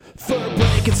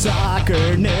breaking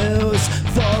soccer news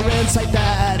for insight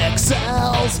that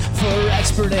excels. For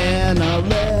expert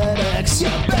analytics, you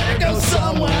better go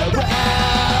somewhere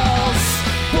else.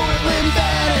 Portland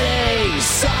Vanity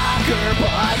Soccer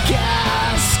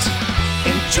Podcast.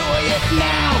 Enjoy it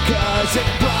now, cause it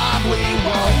probably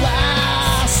won't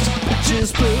last.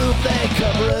 Bitches poop, they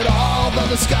cover it all. They'll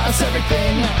discuss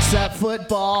everything except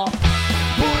football.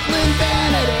 Portland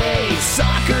Vanity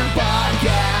Soccer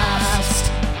Podcast.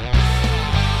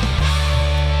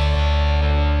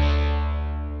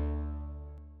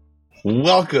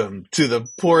 Welcome to the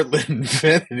Portland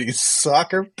Vanity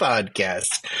Soccer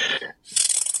Podcast.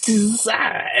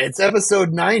 It's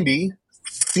episode 90,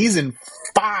 season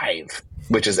 5,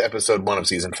 which is episode 1 of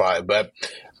season 5, but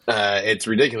it's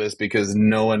ridiculous because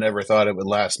no one ever thought it would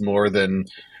last more than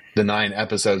the 9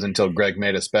 episodes until Greg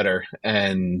made us better,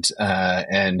 and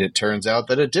it turns out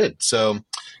that it did. So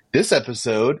this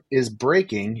episode is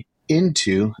breaking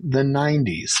into the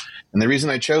 90s, and the reason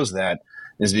I chose that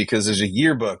is because there's a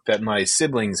yearbook that my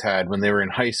siblings had when they were in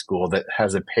high school that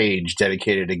has a page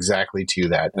dedicated exactly to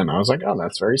that. And I was like, oh,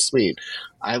 that's very sweet.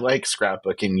 I like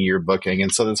scrapbooking, yearbooking.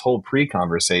 And so this whole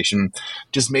pre-conversation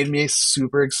just made me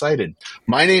super excited.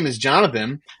 My name is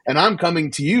Jonathan, and I'm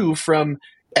coming to you from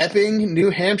Epping,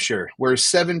 New Hampshire, where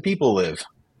 7 people live.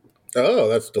 Oh,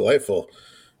 that's delightful.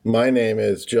 My name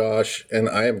is Josh, and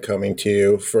I am coming to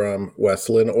you from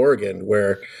Westland, Oregon,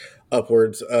 where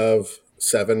upwards of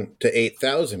 7,000 to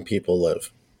 8,000 people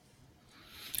live.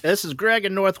 This is Greg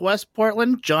in Northwest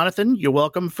Portland. Jonathan, you're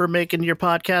welcome for making your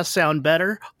podcast sound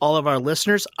better. All of our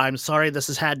listeners, I'm sorry this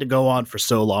has had to go on for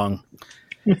so long.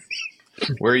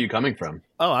 Where are you coming from?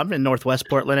 Oh, I'm in Northwest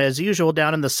Portland as usual,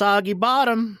 down in the soggy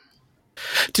bottom.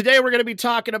 Today we're going to be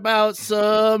talking about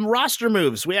some roster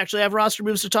moves. We actually have roster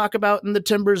moves to talk about in the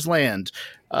Timbers land.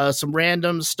 Some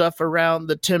random stuff around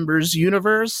the Timbers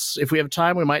universe. If we have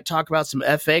time, we might talk about some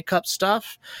FA Cup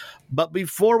stuff. But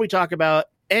before we talk about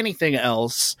anything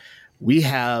else, we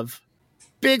have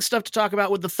big stuff to talk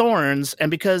about with the Thorns.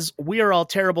 And because we are all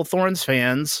terrible Thorns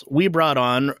fans, we brought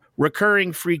on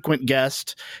recurring frequent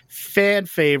guest, fan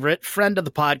favorite, friend of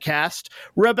the podcast,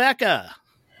 Rebecca.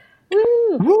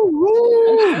 Woo! Woo,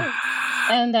 woo.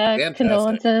 And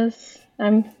condolences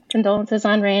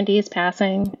on Randy's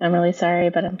passing. I'm really sorry,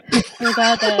 but I'm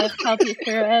glad to help you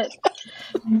through it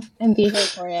and be here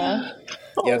for you. Yeah,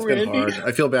 it's been hard.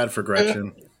 I feel bad for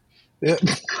Gretchen. Yeah.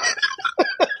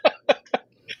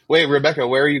 Wait, Rebecca,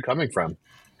 where are you coming from?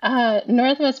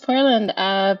 Northwest Portland.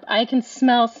 I can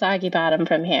smell Soggy Bottom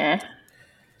from here.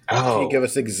 Oh, Can you give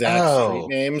us exact street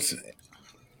names?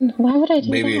 Why would I do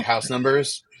maybe that? house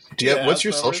numbers? Do you have, what's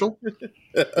your social?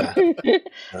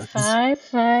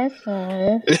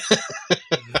 555.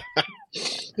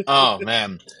 Oh,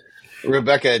 man.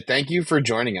 Rebecca, thank you for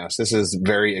joining us. This is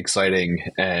very exciting,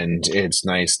 and it's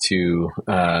nice to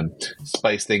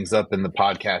spice things up in the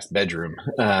podcast bedroom.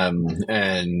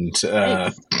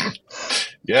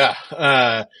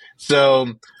 So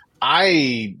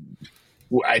I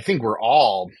think we're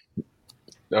all...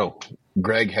 Oh,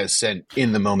 Greg has sent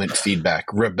in-the-moment feedback.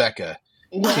 Rebecca,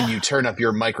 can you turn up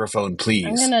your microphone, please?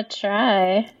 I'm going to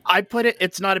try. I put it,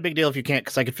 it's not a big deal if you can't,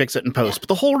 because I could fix it in post. But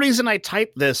the whole reason I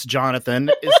typed this,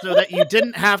 Jonathan, is so that you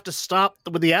didn't have to stop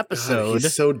with the episode. God,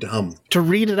 he's so dumb. To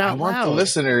read it out I want loud. the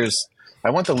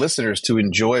listeners to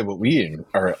enjoy what we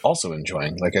are also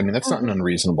enjoying. Like, I mean, that's not an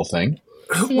unreasonable thing.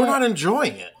 We're not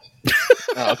enjoying it.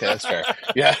 Oh, okay, that's fair.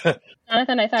 Yeah.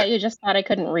 Jonathan, I thought you just thought I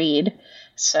couldn't read,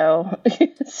 so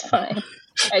it's fine.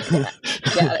 I got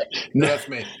it. No, that's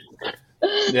me.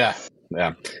 Yeah.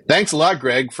 Thanks a lot,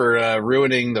 Greg, for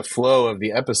ruining the flow of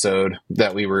the episode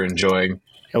that we were enjoying.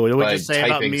 What would by you say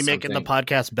about me typing making the something.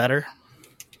 podcast better?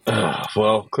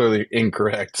 Well, clearly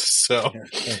incorrect. So,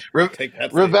 Take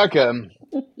that Rebecca,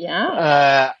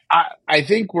 Yeah. I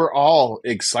think we're all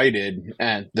excited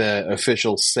at the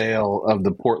official sale of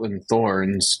the Portland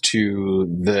Thorns to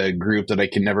the group that I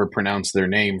can never pronounce their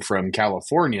name from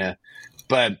California,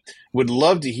 but would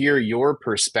love to hear your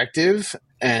perspective,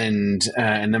 and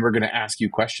then we're going to ask you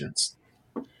questions.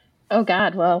 Oh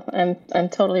God, well, I'm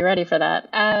totally ready for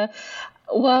that.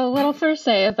 Well, what I'll first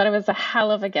say is that it was a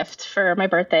hell of a gift for my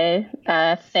birthday.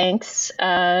 Thanks,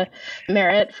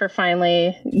 Merritt, for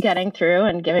finally getting through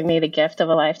and giving me the gift of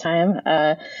a lifetime.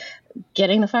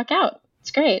 Getting the fuck out.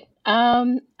 It's great.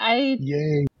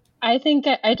 Yay. I think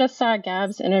I just saw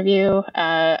Gab's interview.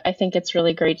 I think it's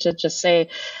really great to just say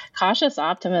cautious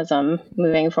optimism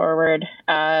moving forward.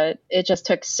 It just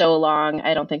took so long.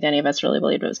 I don't think any of us really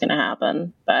believed it was going to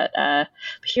happen. But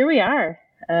here we are,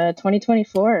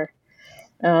 2024.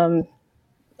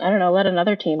 I don't know, let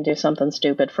another team do something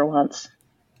stupid for once.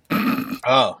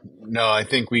 Oh no, I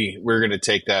think we're going to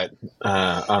take that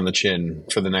on the chin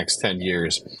for the next 10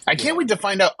 years. I can't wait to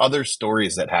find out other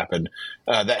stories that happened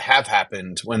that have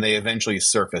happened when they eventually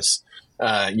surface.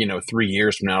 3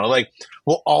 years from now, like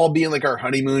we'll all be in like our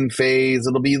honeymoon phase.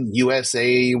 It'll be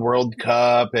USA World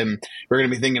Cup, and we're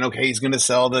going to be thinking, okay, he's going to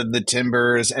sell the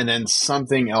Timbers, and then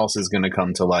something else is going to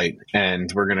come to light,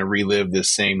 and we're going to relive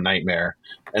this same nightmare,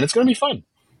 and it's going to be fun.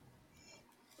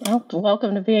 Well,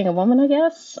 welcome to being a woman, I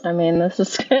guess. I mean, this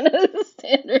is kind of the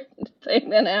standard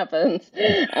thing that happens.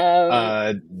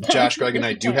 Josh, Greg, and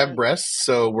I do have breasts,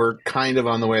 so we're kind of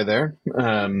on the way there.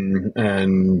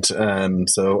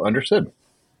 So understood.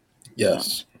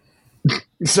 Yes.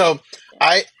 So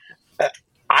I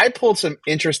pulled some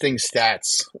interesting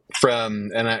stats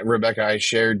from, and Rebecca, I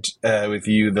shared with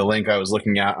you the link I was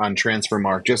looking at on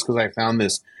Transfermarkt just because I found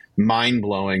this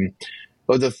mind-blowing.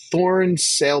 But the Thorn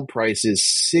sale price is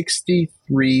 $63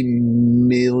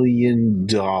 million,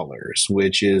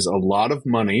 which is a lot of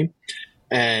money.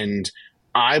 And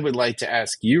I would like to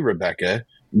ask you, Rebecca,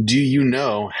 do you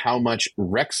know how much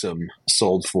Wrexham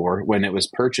sold for when it was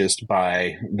purchased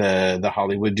by the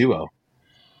Hollywood duo?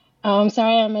 Oh, I'm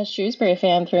sorry, I'm a Shrewsbury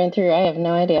fan through and through. I have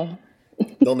no idea.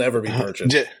 They'll never be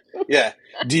purchased.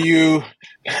 Do you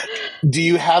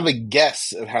have a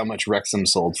guess of how much Wrexham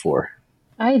sold for?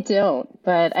 I don't,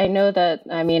 but I know that,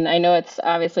 I know it's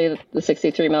obviously the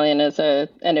 63 million is a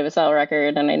end of a sale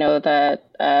record, and I know that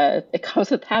it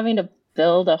comes with having to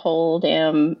build a whole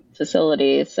damn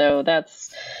facility, so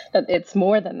it's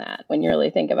more than that when you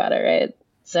really think about it, right?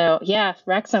 So yeah,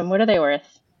 Wrexham, what are they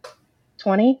worth?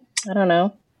 20? I don't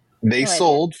know. They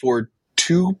sold for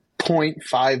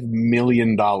 $2.5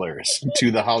 million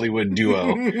to the Hollywood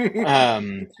duo.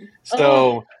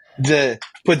 To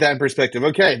put that in perspective,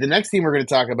 okay, the next team we're going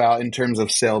to talk about in terms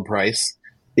of sale price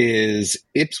is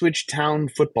Ipswich Town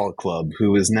Football Club,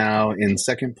 who is now in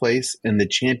second place in the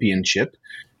championship.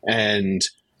 And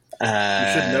you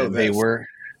should know this. They were,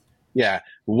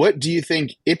 What do you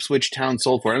think Ipswich Town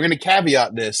sold for? I'm going to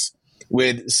caveat this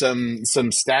with some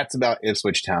stats about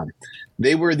Ipswich Town.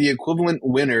 They were the equivalent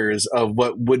winners of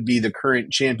what would be the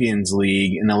current Champions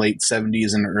League in the late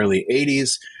 70s and early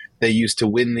 80s. They used to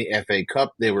win the FA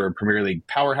Cup. They were a Premier League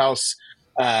powerhouse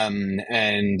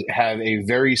and have a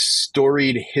very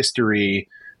storied history.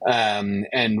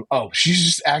 She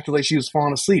just acted like she was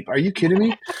falling asleep. Are you kidding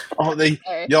me?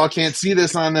 Y'all can't see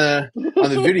this on the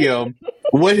video.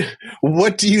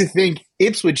 What do you think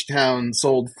Ipswich Town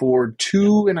sold for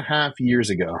 2.5 years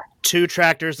ago? 2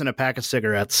 tractors and a pack of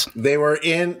cigarettes. They were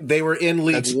in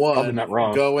League That's One, probably not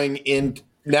wrong. going in.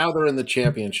 Now they're in the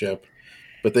Championship,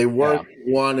 but they weren't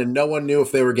one, and no one knew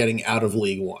if they were getting out of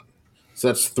League One. So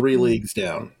that's 3 leagues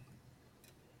down.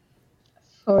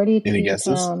 42 Any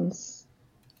guesses? pounds.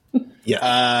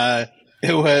 Yeah.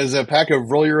 It was a pack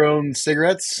of roll your own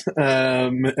cigarettes,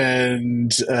 the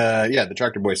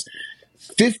Tractor Boys,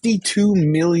 $52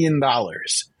 million.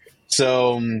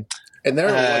 So, and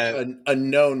they're like a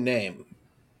known name.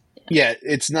 Yeah,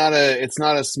 it's not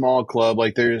a small club.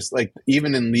 Like there's like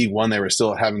even in League One, they were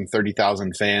still having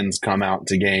 30,000 fans come out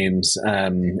to games,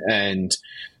 and then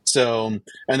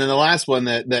the last one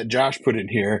that Josh put in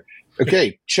here.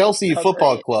 Okay, Chelsea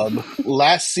Football Club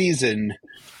last season.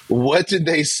 What did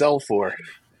they sell for?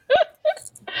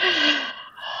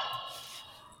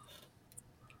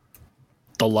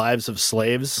 The lives of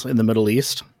slaves in the Middle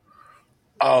East.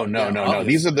 Oh no!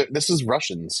 This is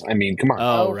Russians. I mean, come on.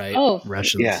 Oh right,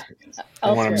 Russians. Yeah.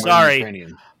 Sorry,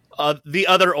 the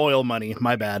other oil money.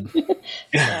 My bad.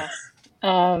 Yeah.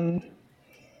 I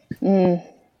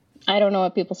don't know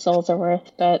what people's souls are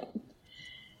worth, but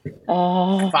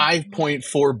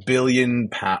 $5.4 billion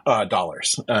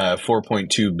dollars,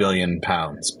 4.2 billion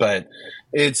pounds. But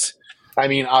it's, I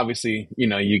mean, obviously,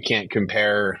 you can't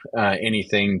compare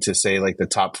anything to say like the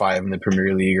top 5 in the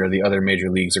Premier League or the other major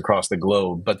leagues across the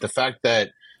globe. But the fact that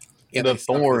the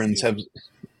Thorns have,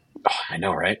 I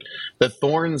know, right? The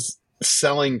Thorns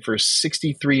selling for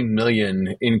 63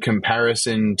 million in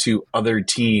comparison to other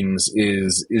teams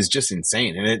is just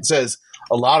insane, and it says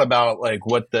a lot about like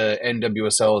what the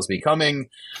NWSL is becoming,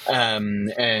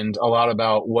 and a lot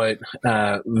about what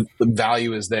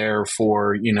value is there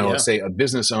for say a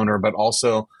business owner, but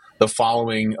also the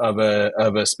following of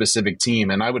a specific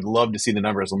team. And I would love to see the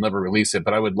numbers. They'll never release it,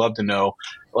 but I would love to know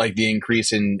like the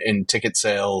increase in ticket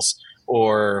sales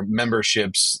or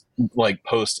memberships like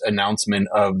post announcement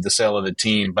of the sale of the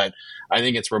team. But I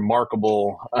think it's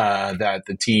remarkable that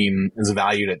the team is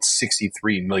valued at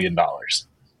 $63 million.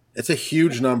 It's a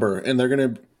huge number, and they're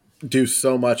going to do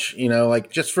so much,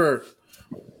 like just for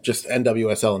just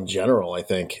NWSL in general, I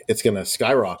think it's going to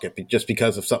skyrocket just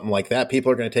because of something like that.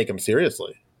 People are going to take him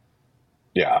seriously.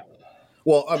 Yeah.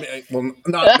 Well, I mean,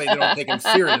 not they don't take him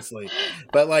seriously,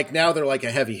 but like now they're like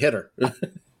a heavy hitter.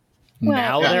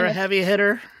 Now they're a heavy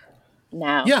hitter.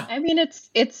 Now, Yeah. I mean,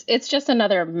 it's just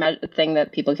another thing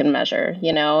that people can measure.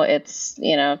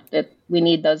 We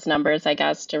need those numbers, I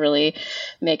guess, to really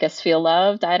make us feel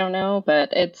loved. I don't know,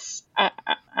 but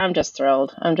I'm just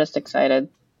thrilled. I'm just excited.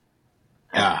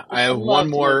 Yeah, I have one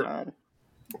more.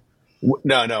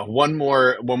 One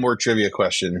more trivia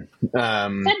question. Said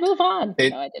move on.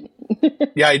 No, I didn't.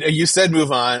 Yeah, you said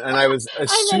move on, and I was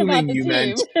assuming you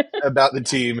meant about the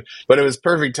team, but it was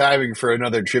perfect timing for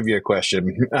another trivia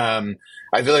question.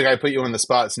 I feel like I put you on the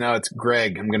spot, so now it's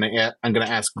Greg. I'm gonna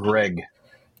ask Greg.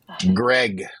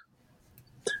 Greg,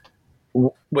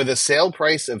 with a sale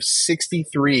price of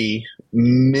 $63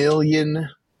 million.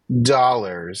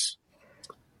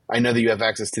 I know that you have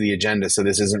access to the agenda, so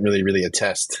this isn't really a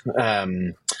test.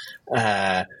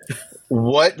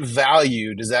 What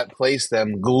value does that place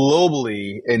them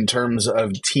globally in terms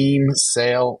of team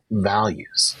sale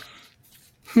values?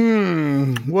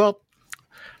 Well,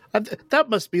 that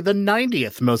must be the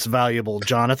 90th most valuable,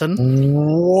 Jonathan.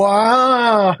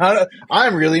 Wow.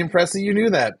 I'm really impressed that you knew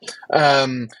that.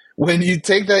 When you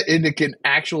take that into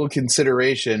actual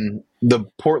consideration, the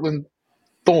Portland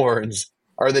Thorns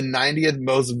are the 90th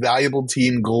most valuable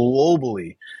team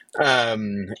globally.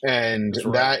 And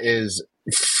that is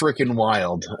freaking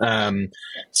wild.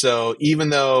 So even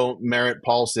though Merritt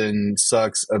Paulson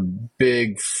sucks a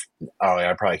big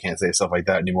I probably can't say stuff like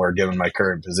that anymore given my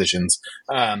current positions.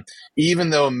 Even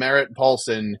though Merritt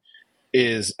Paulson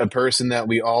is a person that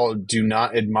we all do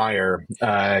not admire,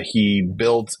 he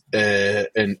built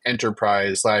an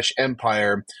enterprise /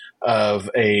 empire of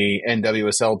a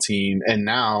NWSL team, and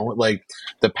now like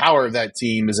the power of that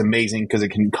team is amazing because it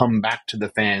can come back to the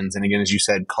fans. And again, as you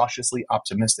said, cautiously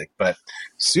optimistic, but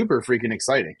super freaking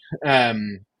exciting.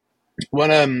 What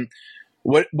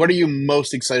are you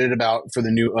most excited about for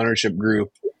the new ownership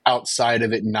group outside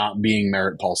of it not being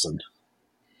Merritt Paulson?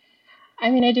 I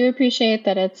mean, I do appreciate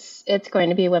that it's going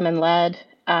to be women led.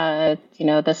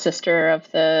 The sister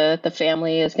of the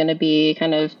family is going to be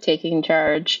kind of taking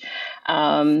charge.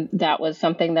 That was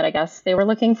something that I guess they were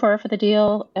looking for the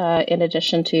deal, in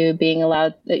addition to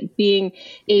being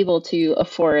able to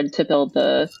afford to build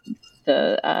the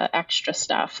extra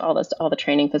stuff, all the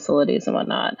training facilities and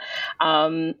whatnot.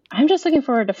 I'm just looking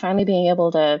forward to finally being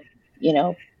able to,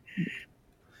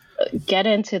 get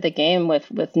into the game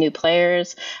with new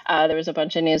players. There was a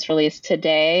bunch of news released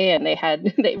today, and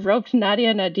they roped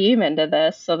Nadia Nadim into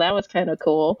this, so that was kind of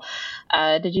cool.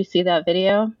 Did you see that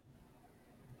video?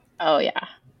 Oh yeah,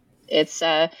 it's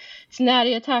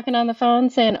Nadia talking on the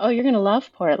phone saying, "Oh, you're gonna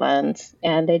love Portland,"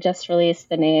 and they just released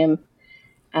the name.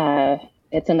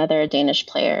 It's another Danish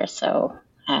player, so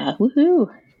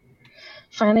woohoo!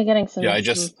 Finally getting some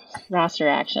roster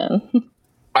action.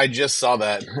 I just saw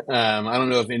that. I don't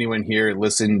know if anyone here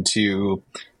listened to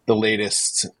the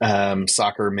latest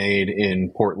Soccer Made in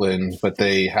Portland, but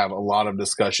they have a lot of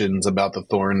discussions about the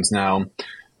Thorns now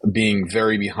being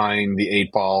very behind the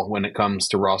 8 ball when it comes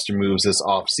to roster moves this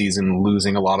offseason,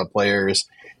 losing a lot of players,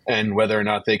 and whether or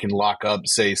not they can lock up,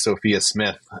 say, Sophia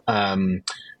Smith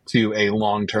to a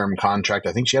long-term contract.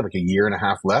 I think she had like a year and a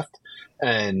half left.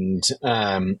 And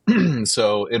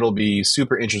so it'll be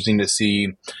super interesting to see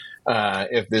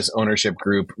if this ownership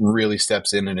group really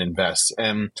steps in and invests.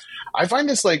 And I find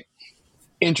this like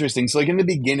interesting. So like in the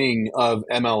beginning of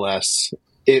MLS,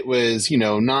 it was,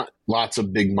 not lots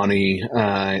of big money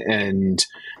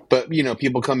but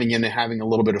people coming in and having a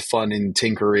little bit of fun and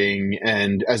tinkering.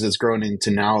 And as it's grown into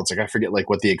now, it's like, I forget like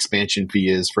what the expansion fee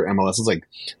is for MLS. It's like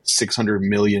 $600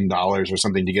 million or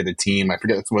something to get a team. I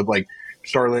forget what like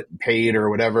Charlotte paid or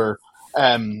whatever.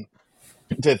 To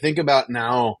think about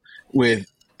now with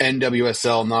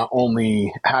NWSL not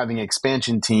only having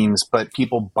expansion teams, but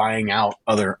people buying out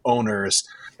other owners,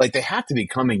 like they have to be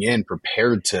coming in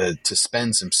prepared to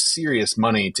spend some serious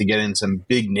money to get in some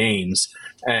big names.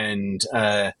 And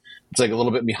it's like a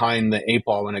little bit behind the 8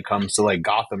 ball when it comes to like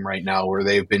Gotham right now, where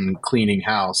they've been cleaning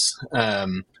house.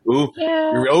 You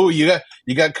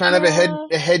got kind of a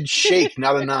head shake,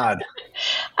 not a nod.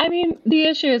 I mean, the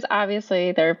issue is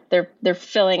obviously they're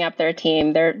filling up their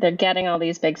team. They're getting all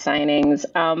these big signings.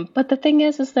 But the thing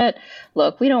is that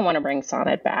look, we don't want to bring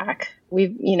Sonnet back.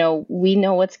 We know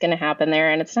what's going to happen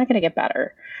there, and it's not going to get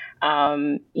better.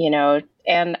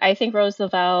 And I think Rose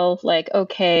Lavelle, like,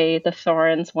 okay, the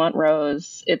Thorns want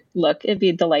Rose. It'd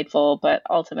be delightful, but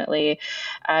ultimately,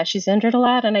 she's injured a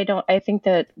lot, and I think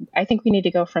we need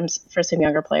to go for some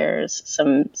younger players,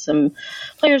 some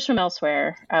players from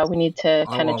elsewhere. We need to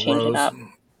kind of change it up.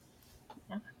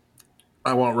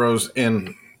 I want Rose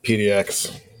in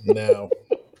PDX now.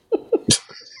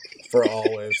 For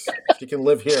always. She can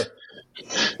live here.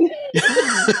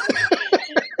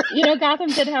 Gotham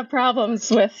did have problems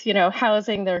with,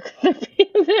 housing their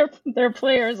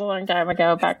players a long time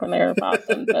ago, back when they were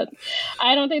Boston. But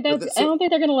I don't think they're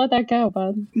going to let that go,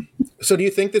 bud. So, do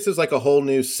you think this is like a whole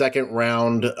new second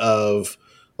round of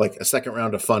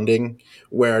funding,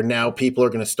 where now people are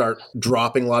going to start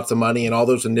dropping lots of money, and all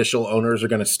those initial owners are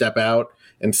going to step out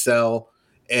and sell,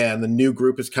 and the new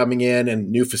group is coming in and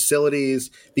new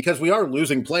facilities, because we are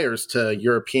losing players to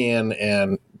European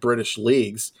and British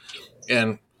leagues,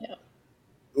 and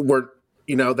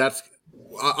that's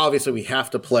obviously we have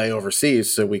to play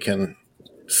overseas so we can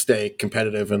stay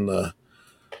competitive in the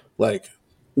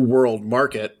world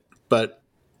market, but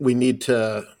we need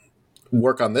to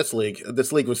work on this league.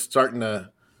 This league was starting to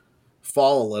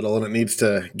fall a little, and it needs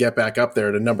to get back up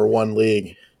there to number one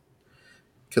league.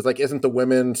 Because isn't the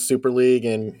Women's Super League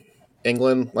in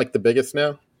England the biggest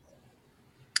now?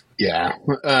 Yeah,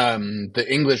 the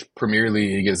English Premier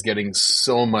League is getting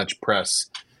so much press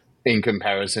in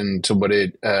comparison to what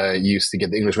it used to get,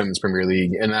 the English Women's Premier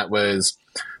League. And that was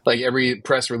every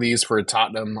press release for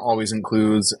Tottenham always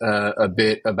includes a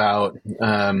bit about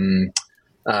the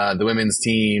women's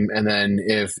team. And then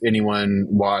if anyone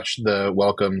watched the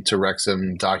Welcome to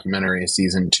Wrexham documentary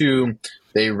season 2,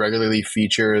 they regularly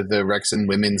feature the Wrexham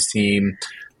women's team.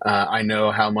 I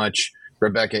know how much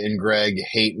Rebecca and Greg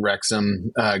hate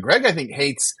Wrexham. Greg, I think,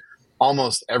 hates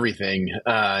almost everything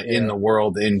in the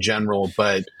world in general,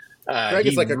 but Greg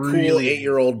is a cool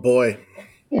 8-year-old boy.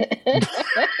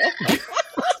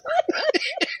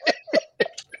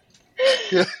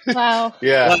 Wow.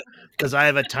 Yeah. Because I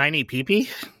have a tiny peepee.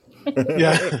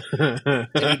 Yeah.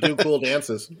 And you do cool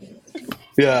dances.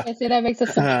 Yeah. I see that makes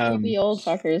us some creepy old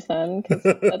fuckers then.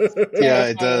 That's yeah,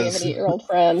 it does. We have an 8-year-old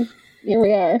friend. Here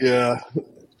we are. Yeah.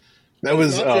 That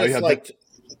was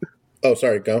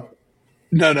sorry, go.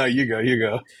 No, you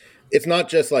go. It's not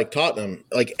just Tottenham,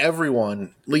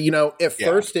 everyone, at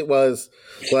first it was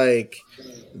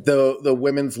the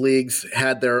women's leagues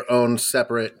had their own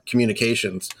separate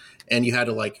communications, and you had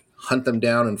to hunt them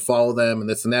down and follow them and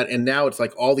this and that. And now it's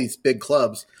all these big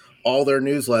clubs, all their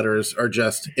newsletters are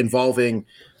just involving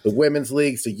the women's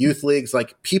leagues, the youth leagues.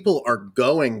 People are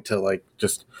going to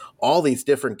just all these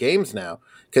different games now,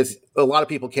 because a lot of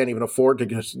people can't even afford to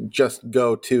just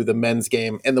go to the men's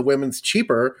game, and the women's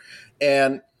cheaper,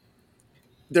 and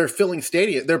they're filling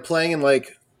stadium. They're playing in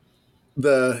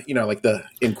the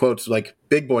in quotes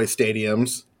big boy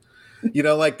stadiums,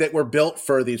 that were built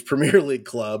for these Premier League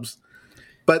clubs,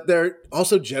 but they're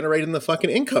also generating the fucking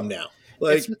income now.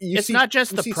 It's not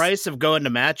just the price of going to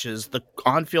matches; the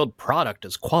on-field product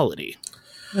is quality.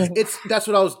 That's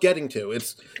what I was getting to.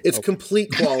 It's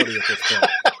complete quality at this point.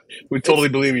 We totally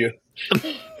believe you.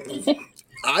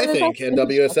 I think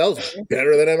NWSL is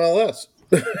better than MLS.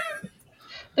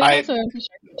 There's also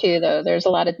infrastructure too, though. There's a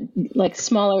lot of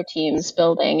smaller teams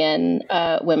building in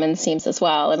women's teams as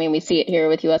well. I mean, we see it here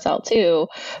with USL too,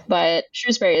 but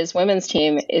Shrewsbury's women's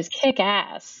team is kick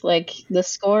ass. The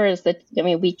scores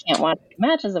we can't watch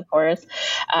matches, of course,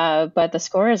 but the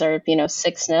scores are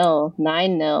 6-0, 9-0,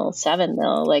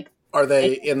 7-0. Are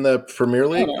they in the Premier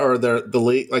League, or the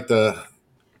league, the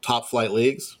top flight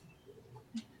leagues?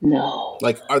 No.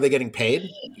 Are they getting paid?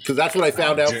 Because that's what I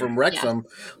found out from Wrexham.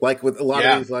 With a lot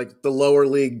of these, the lower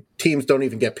league teams don't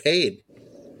even get paid.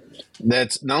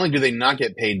 That's not only do they not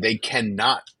get paid, they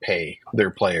cannot pay their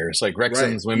players.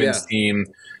 Wrexham's women's team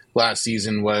last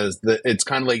season it's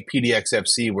kind of like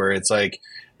PDXFC, where it's they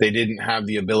didn't have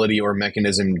the ability or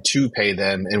mechanism to pay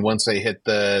them. And once they hit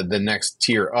the next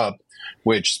tier up,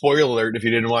 which, spoiler alert, if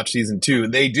you didn't watch season 2,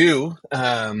 they do.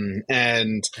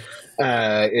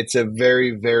 It's a very,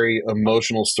 very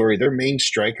emotional story. Their main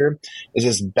striker is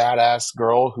this badass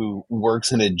girl who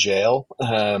works in a jail.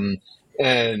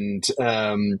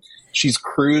 She's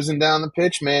cruising down the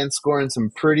pitch, man, scoring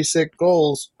some pretty sick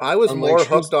goals. I was more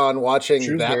hooked on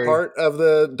watching that part of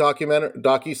the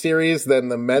docuseries than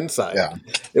the men's side. Yeah.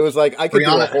 It was I could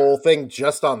do a whole thing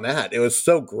just on that. It was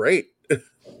so great.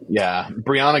 Yeah,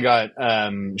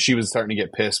 Brianna she was starting to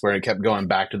get pissed where it kept going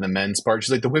back to the men's part.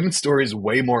 She's the women's story is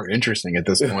way more interesting at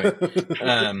this point.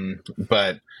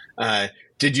 But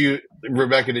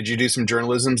Rebecca, did you do some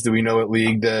journalisms? Do we know what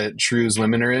league the Shrews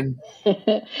women are in?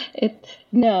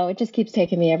 No, it just keeps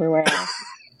taking me everywhere else.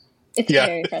 It's Yeah.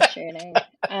 very frustrating.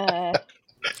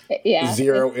 Yeah.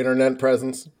 Zero internet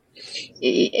presence.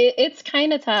 It's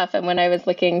kind of tough. And when I was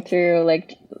looking through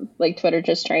like Twitter,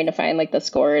 just trying to find like the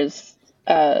scores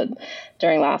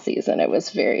during last season, it was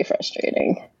very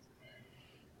frustrating.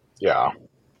 Yeah.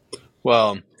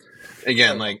 Well,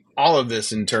 again, like all of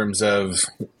this in terms of,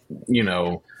 you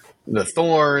know, the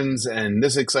Thorns and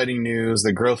this exciting news,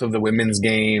 the growth of the women's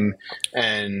game,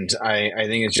 and I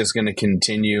think it's just going to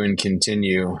continue to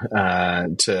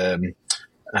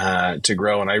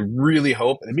grow. And I really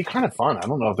hope it'd be kind of fun. I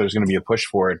don't know if there's going to be a push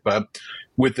for it, but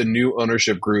with the new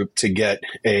ownership group to get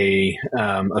a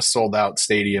sold out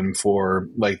stadium for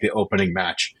like the opening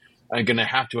match. I'm going to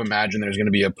have to imagine there's going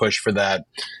to be a push for that.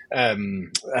 I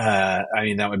mean,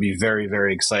 that would be very,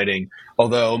 very exciting.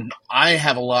 Although I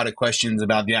have a lot of questions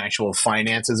about the actual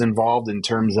finances involved in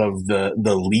terms of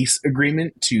the lease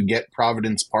agreement to get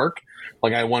Providence Park.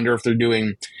 Like, I wonder if they're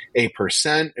doing a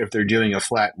percent, if they're doing a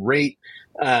flat rate,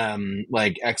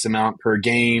 like X amount per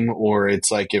game, or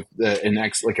it's like if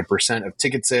like a percent of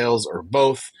ticket sales, or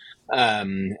both.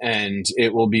 And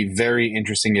it will be very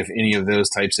interesting if any of those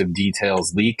types of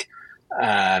details leak.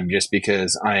 Just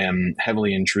because I am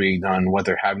heavily intrigued on what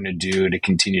they're having to do to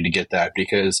continue to get that,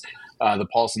 because the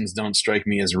Paulsons don't strike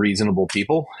me as reasonable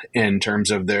people in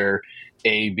terms of their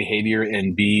A, behavior,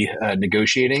 and B,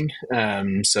 negotiating. All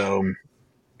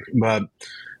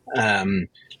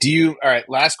right,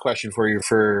 last question for you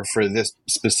for this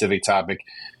specific topic.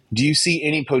 Do you see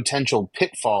any potential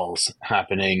pitfalls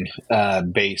happening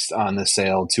based on the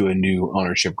sale to a new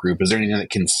ownership group? Is there anything that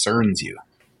concerns you?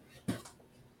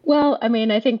 Well, I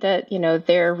mean, I think that, you know,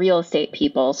 they're real estate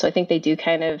people. So I think they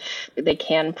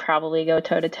can probably go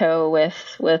toe to toe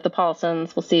with the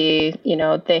Paulsons. We'll see, you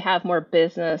know, they have more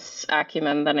business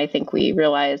acumen than I think we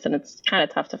realize. And it's kind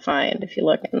of tough to find if you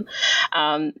look.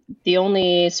 And the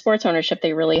only sports ownership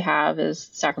they really have is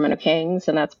Sacramento Kings.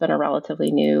 And that's been a relatively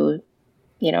new,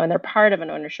 you know, and they're part of an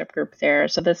ownership group there.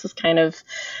 So this is kind of,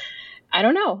 I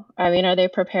don't know. I mean, are they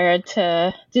prepared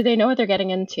do they know what they're getting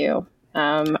into?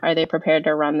 Are they prepared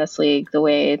to run this league the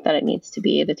way that it needs to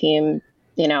be? The team,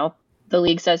 you know, the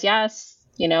league says yes,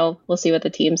 you know, we'll see what the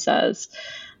team says.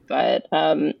 But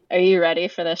are you ready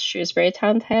for this Shrewsbury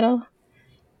Town title?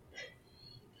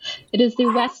 It is the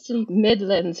West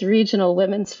Midlands Regional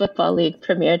Women's Football League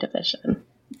Premier Division.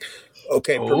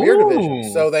 Okay, Premier Division.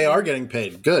 So they are getting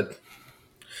paid. Good.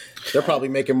 They're probably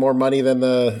making more money than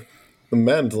the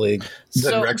men's league.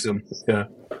 Than Wrexham, yeah.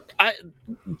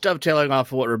 Dovetailing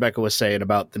off of what Rebecca was saying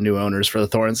about the new owners for the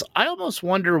Thorns, I almost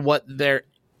wonder what their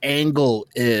angle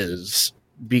is,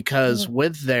 because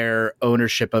with their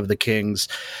ownership of the Kings,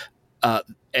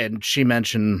 and she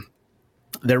mentioned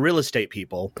they're real estate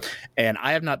people, and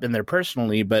I have not been there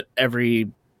personally, but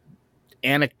every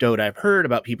anecdote I've heard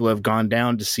about people who have gone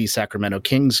down to see Sacramento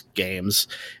Kings games.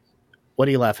 What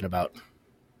are you laughing about?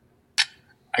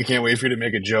 I can't wait for you to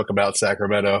make a joke about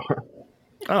Sacramento.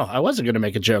 Oh, I wasn't going to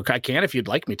make a joke. I can if you'd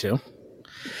like me to.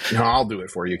 No, I'll do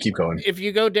it for you. Keep going. If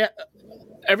you go down,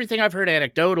 everything I've heard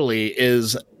anecdotally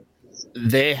is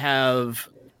they have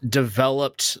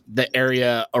developed the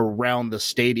area around the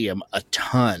stadium a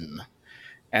ton,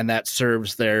 and that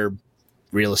serves their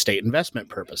real estate investment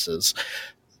purposes.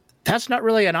 That's not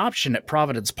really an option at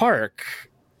Providence Park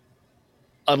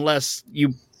unless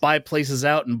you buy places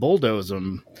out and bulldoze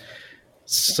them.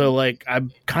 So, like,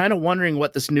 I'm kind of wondering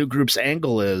what this new group's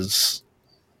angle is.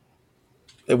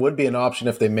 It would be an option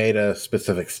if they made a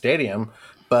specific stadium,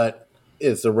 but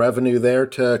is the revenue there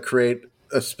to create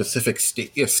a specific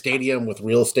stadium with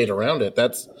real estate around it?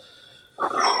 That's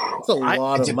a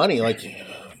lot of money. Like,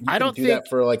 I don't do think that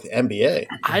for like the NBA.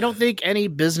 I don't think any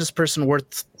business person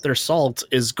worth their salt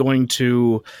is going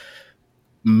to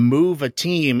move a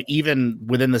team even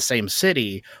within the same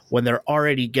city when they're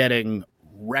already getting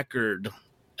record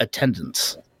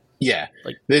attendance. Yeah,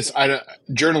 like this.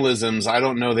 Journalism's. I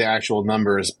don't know the actual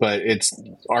numbers, but it's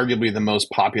arguably the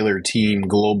most popular team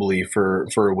globally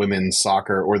for women's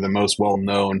soccer, or the most well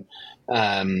known,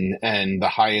 and the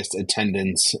highest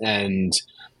attendance, and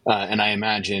I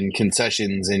imagine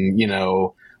concessions and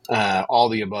all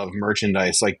the above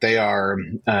merchandise. Like, they are.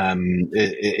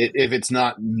 If it's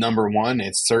not number one,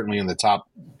 it's certainly in the top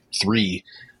three,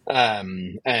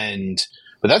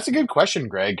 But that's a good question,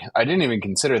 Greg. I didn't even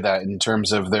consider that in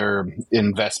terms of their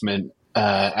investment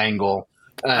angle.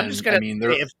 I'm just gonna.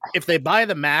 If they buy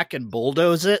the Mac and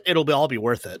bulldoze it, it'll all be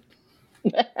worth it.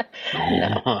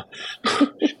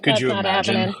 Could you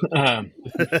imagine?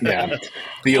 Yeah,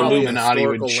 the Illuminati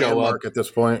would show up at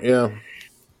this point. Yeah,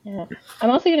 Yeah.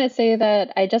 I'm also going to say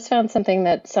that I just found something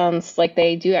that sounds like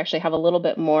they do actually have a little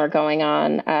bit more going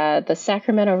on. The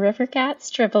Sacramento River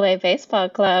Cats AAA Baseball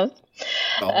Club.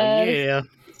 Oh, yeah.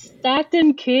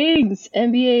 Stockton Kings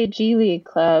NBA G League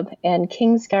Club and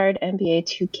Kingsguard NBA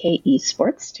 2K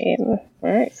esports team.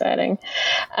 Very exciting.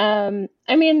 I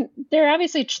mean, they're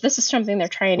obviously, this is something they're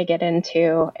trying to get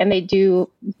into, and they do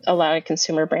a lot of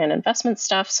consumer brand investment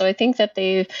stuff. So I think that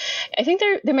they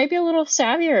might be a little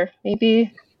savvier.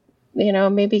 Maybe,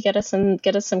 maybe get us some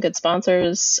good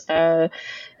sponsors. We'll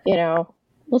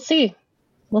see.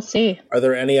 We'll see. Are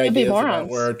there any Could be ideas about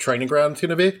morons. where a training ground's going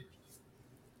to be?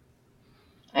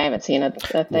 I haven't seen a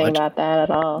thing about that at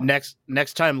all. Next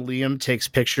time Liam takes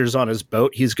pictures on his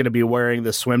boat, he's going to be wearing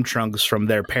the swim trunks from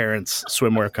their parents'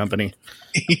 swimwear company.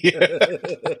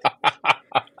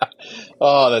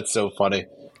 Oh, that's so funny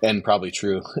and probably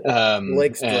true.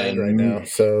 Lake's drained right now,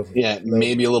 so yeah,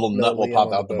 maybe a little nut will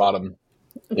pop out the bottom.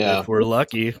 Yeah, if we're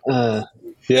lucky.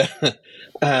 Yeah.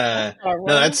 No,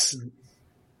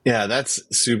 that's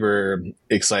super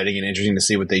exciting and interesting to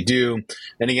see what they do.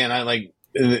 And again, I like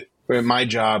at my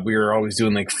job, we were always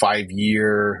doing like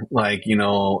 5-year, like,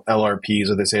 LRPs,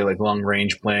 or they say like long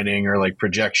range planning, or like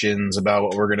projections about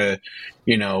what we're going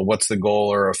to, what's the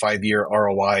goal, or a 5-year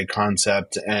ROI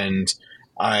concept. And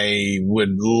I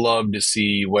would love to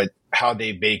see how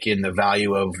they bake in the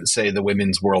value of, say, the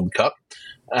Women's World Cup.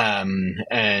 And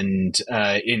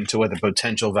into what the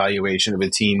potential valuation of a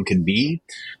team could be.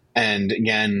 And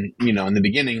again, in the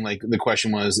beginning, like the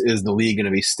question was, is the league going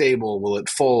to be stable? Will it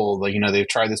fold? Like, they've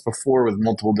tried this before with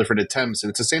multiple different attempts. And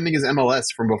it's the same thing as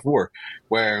MLS from before,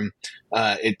 where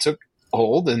it took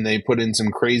hold and they put in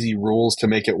some crazy rules to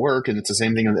make it work. And it's the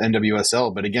same thing with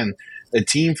NWSL. But again, a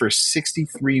team for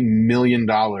 $63 million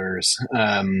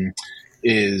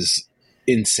is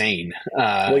insane.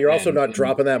 Well, you're also not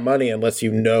dropping that money unless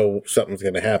you know something's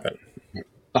going to happen.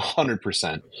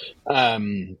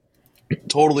 100%.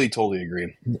 Totally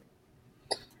agree.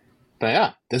 But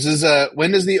yeah, this is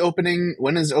when is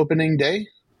opening day?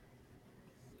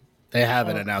 They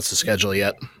haven't announced the schedule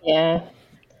yet. Yeah.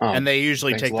 And they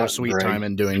usually take their sweet time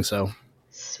in doing so.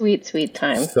 Sweet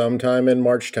time. Sometime in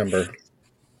March-tember.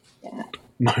 Yeah.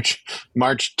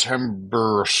 March,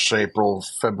 Timber, April,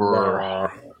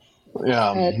 February.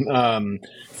 Yeah.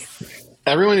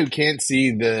 Everyone who can't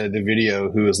see the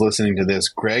video who is listening to this,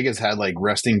 Greg has had like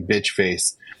resting bitch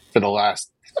face for the last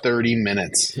 30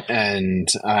 minutes. And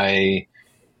are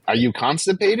you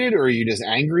constipated, or are you just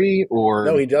angry, or?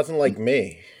 No, he doesn't like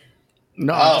me.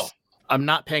 No, I'm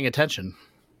not paying attention.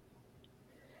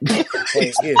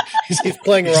 He's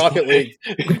playing Rocket League.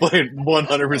 Playing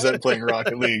 100% playing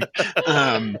Rocket League.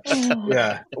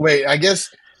 Yeah. Wait, I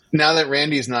guess now that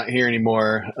Randy's not here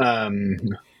anymore,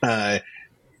 and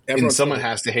someone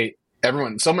has to hate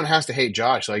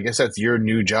Josh. So I guess that's your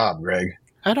new job, Greg.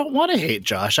 I don't want to hate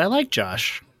Josh. I like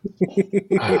Josh.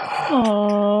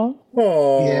 Aww.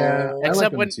 Yeah.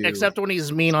 Except when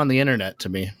he's mean on the internet to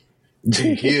me.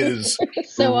 He is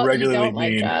So regularly you don't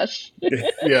mean. like Josh.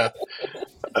 Yeah.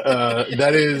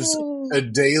 That is a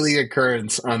daily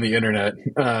occurrence on the internet,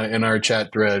 in our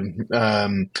chat thread,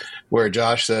 where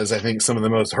Josh says, I think, some of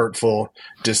the most hurtful,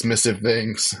 dismissive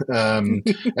things. And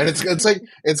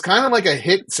it's kind of like a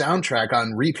hit soundtrack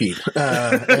on repeat.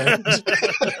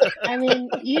 I mean,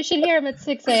 you should hear him at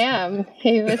 6 a.m.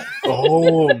 He was.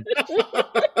 Oh,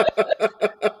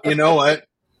 you know what?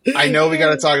 I know we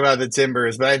got to talk about the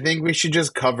Timbers, but I think we should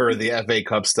just cover the FA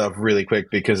Cup stuff really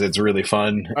quick because it's really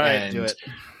fun. All right, do it.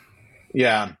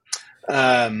 Yeah.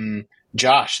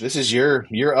 Josh, this is your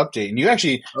update. And you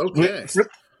actually, okay.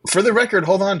 For the record,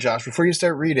 hold on, Josh, before you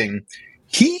start reading.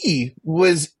 He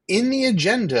was in the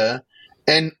agenda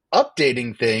and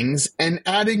updating things and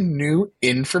adding new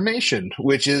information,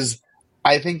 which is,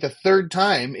 I think, the third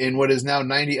time in what is now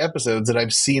 90 episodes that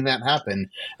I've seen that happen.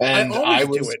 And I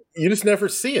always do it. You just never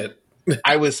see it.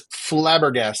 I was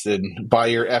flabbergasted by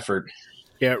your effort.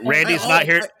 Yeah, Randy's not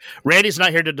here. Randy's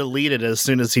not here to delete it as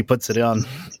soon as he puts it on.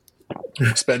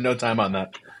 Spend no time on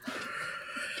that.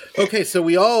 Okay, so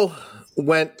we all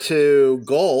went to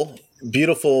Goal,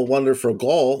 beautiful, wonderful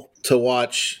Goal, to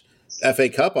watch FA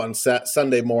Cup on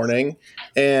Sunday morning,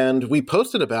 and we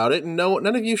posted about it, and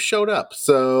none of you showed up.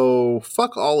 So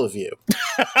fuck all of you.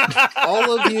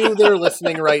 All of you that are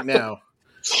listening right now.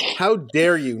 How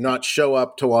dare you not show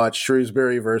up to watch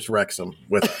Shrewsbury versus Wrexham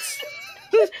with us?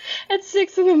 At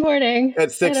 6 in the morning.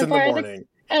 At 6 in the morning.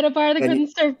 At a bar that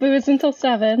couldn't serve booze until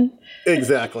 7.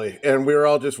 Exactly. And we were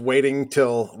all just waiting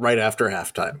till right after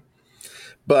halftime.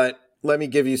 But let me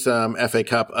give you some FA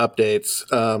Cup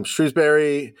updates.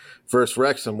 Shrewsbury versus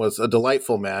Wrexham was a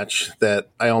delightful match that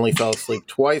I only fell asleep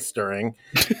twice during,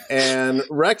 and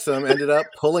Wrexham ended up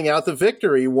pulling out the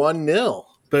victory 1-0.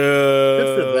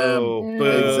 Good for them. Boo.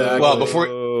 Exactly.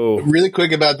 Well, really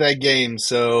quick about that game.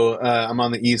 So I'm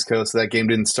on the East Coast. So that game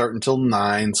didn't start until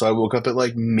 9. So I woke up at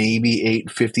like maybe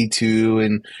 8:52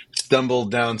 and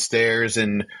stumbled downstairs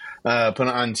and put it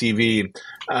on TV.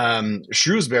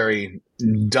 Shrewsbury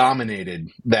dominated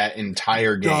that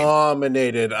entire game.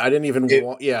 Dominated. I didn't even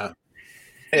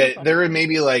There were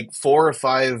maybe like 4 or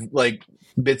 5 like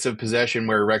bits of possession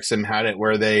where Wrexham had it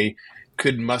where they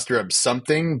could muster up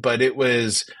something, but it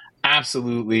was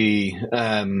absolutely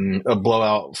a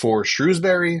blowout for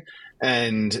Shrewsbury,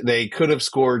 and they could have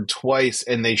scored twice,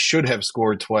 and they should have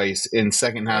scored twice in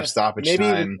second half stoppage maybe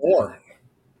time. Even more.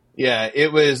 Yeah,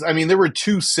 it was. I mean, there were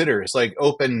 2 sitters, like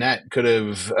open net could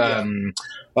have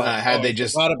had they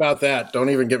just thought about that. Don't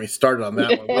even get me started on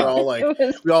that one. We're all like,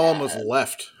 we all almost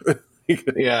left.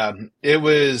 Yeah, it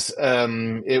was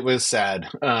sad.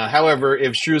 However,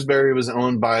 if Shrewsbury was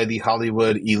owned by the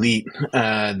Hollywood elite,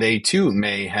 they too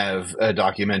may have a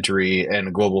documentary and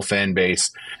a global fan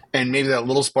base, and maybe that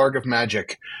little spark of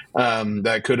magic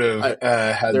that could have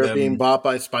had they're them being bought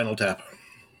by Spinal Tap.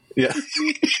 Yeah,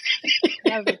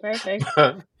 That would be perfect.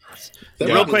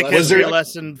 Real quick history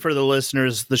lesson for the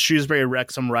listeners. The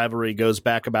Shrewsbury-Wrexham rivalry goes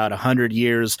back about 100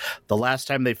 years. The last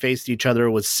time they faced each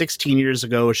other was 16 years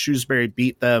ago. Shrewsbury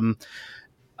beat them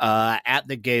at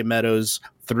the Gay Meadows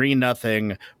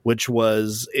 3-0, which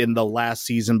was in the last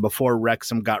season before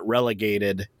Wrexham got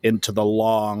relegated into the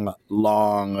long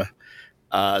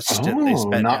stint they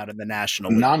spent out in the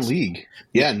National League. Non-league.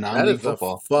 Yeah, non-league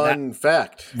football. Fun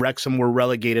fact. Wrexham were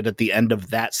relegated at the end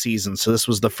of that season. So this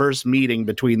was the first meeting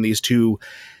between these two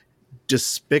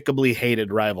despicably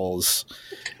hated rivals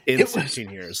in 16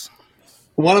 years.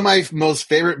 One of my most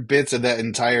favorite bits of that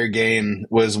entire game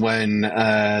was when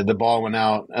the ball went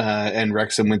out and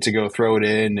Wrexham went to go throw it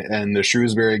in, and the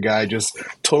Shrewsbury guy just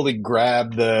totally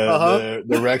grabbed the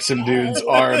Wrexham dude's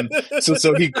arm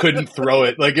so he couldn't throw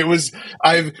it. Like it was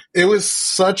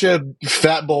such a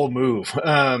fat bowl move,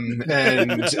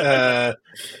 and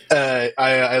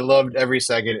I loved every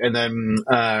second. And then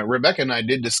Rebecca and I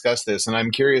did discuss this, and I'm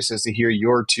curious as to hear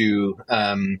your two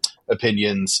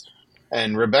opinions.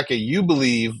 And Rebecca, you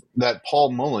believe that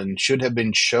Paul Mullen should have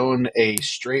been shown a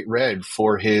straight red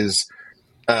for his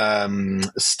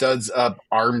studs up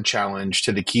arm challenge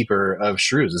to the keeper of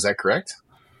Shrews. Is that correct?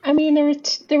 I mean,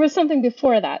 there was something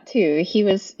before that too. He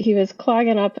was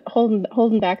clogging up,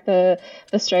 holding back the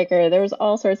striker. There was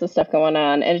all sorts of stuff going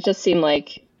on, and it just seemed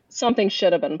like something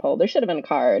should have been pulled. There should have been a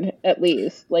card at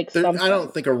least. I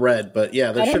don't think a red, but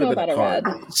yeah, there should have been a card.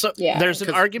 So yeah. There's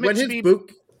an argument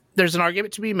There's an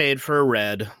argument to be made for a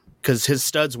red because his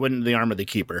studs went in the arm of the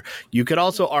keeper. You could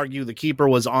also argue the keeper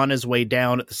was on his way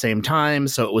down at the same time,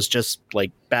 so it was just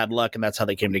like bad luck, and that's how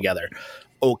they came together.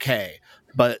 Okay,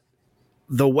 but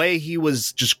the way he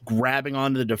was just grabbing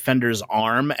onto the defender's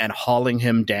arm and hauling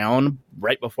him down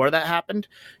right before that happened,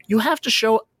 you have to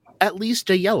show at least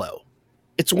a yellow.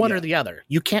 It's one or the other.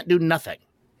 You can't do nothing.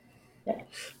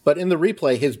 But in the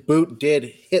replay, his boot did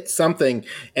hit something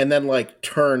and then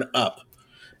turn up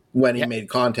when he made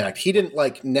contact. He didn't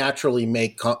naturally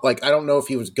make I don't know if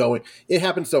he was going. It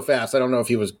happened so fast. I don't know if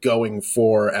he was going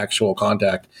for actual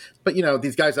contact. But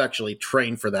these guys actually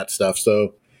train for that stuff,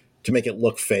 so to make it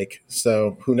look fake.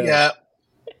 So who knows? Yeah.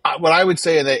 What I would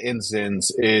say in that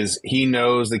instance is he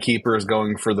knows the keeper is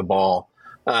going for the ball,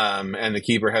 and the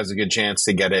keeper has a good chance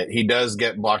to get it. He does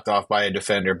get blocked off by a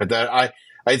defender, but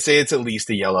I'd say it's at least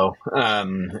a yellow.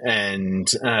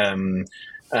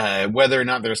 Whether or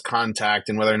not there's contact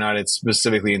and whether or not it's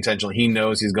specifically intentional, he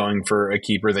knows he's going for a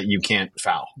keeper that you can't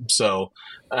foul. So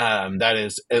that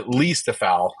is at least a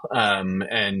foul,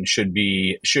 and should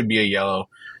be a yellow.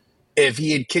 If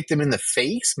he had kicked him in the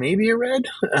face, maybe a red.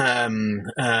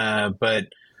 But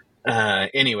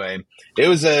anyway, it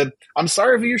was I'm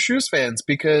sorry for you Shrews fans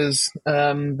because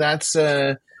that's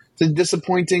a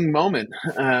disappointing moment.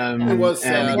 It was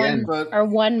sad, but our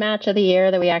one match of the year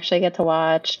that we actually get to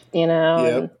watch,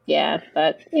 Yep.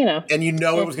 But and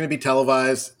it was going to be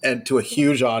televised and to a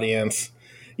huge audience.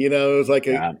 It was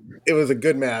it was a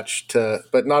good match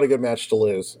but not a good match to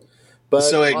lose. But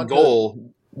so at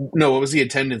goal, what was the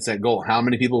attendance at goal? How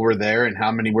many people were there, and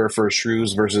how many were for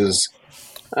Shrews versus?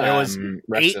 There was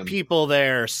Wrexham? 8 people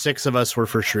there. 6 of us were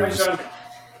for Shrews.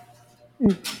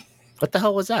 What the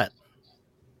hell was that?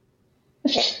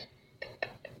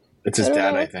 It's his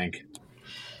dad, I think.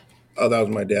 Oh, that was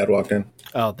my dad walked in.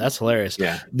 Oh, that's hilarious.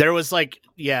 Yeah. There was 8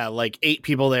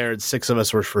 people there and 6 of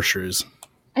us were for Shrews.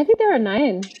 I think there were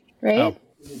 9, right? Oh.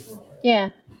 Yeah.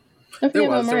 There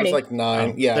was like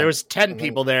 9. Yeah. There was 10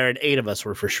 people there, and 8 of us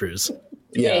were for shrews.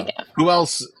 There you Yeah. go. Who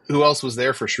else was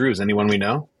there for shrews? Anyone we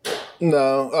know?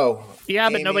 No. Oh. Yeah,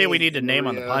 but Amy, nobody we need to name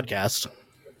on the Maria. podcast.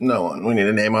 No one. We need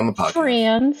a name on the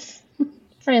podcast.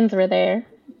 Friends were there.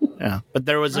 Yeah, but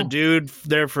there was a dude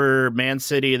there for Man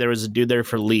City. There was a dude there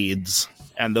for Leeds,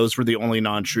 and those were the only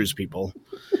non-shrews people.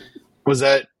 Was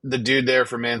that the dude there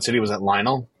for Man City? Was that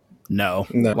Lionel? No,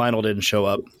 No. Lionel didn't show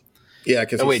up. Yeah,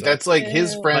 because Oh wait, that's like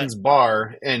his friend's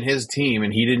bar and his team,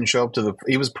 and he didn't show up to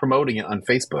he was promoting it on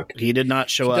Facebook. He did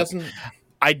not show up.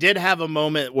 I did have a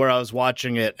moment where I was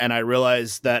watching it, and I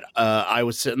realized that I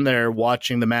was sitting there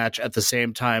watching the match at the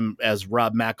same time as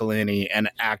Rob McElhenney and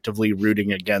actively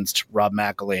rooting against Rob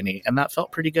McElhenney, and that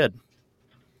felt pretty good.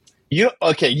 You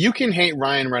can hate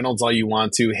Ryan Reynolds all you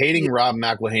want to. Hating Rob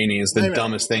McElhenney is the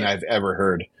dumbest thing I've ever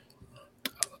heard.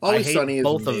 Always I hate Sunny is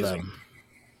both amazing. of them.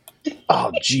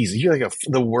 Oh, jeez, you're like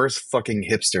the worst fucking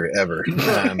hipster ever.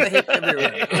 I hate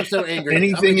everyone. I'm so angry.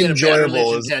 Anything I'm gonna get a bad enjoyable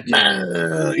religion is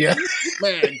tattoo. yeah,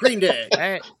 Man, Green Day.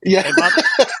 Hey, yeah.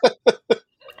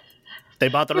 they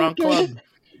bought the wrong club.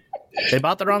 They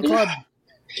bought the wrong club.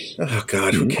 Oh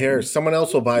God, who cares? Someone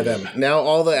else will buy them. Now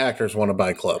all the actors want to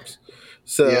buy clubs.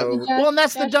 So Yeah. Well, and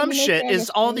that's the Josh, dumb you make shit that is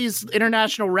all mistake. these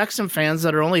international Wrexham fans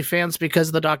that are only fans because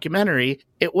of the documentary.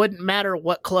 It wouldn't matter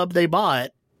what club they bought.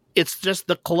 It's just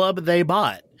the club they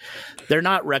bought. They're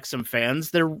not Wrexham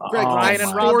fans. They're Greg, Ryan that's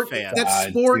and Rob sport, fans. that's God,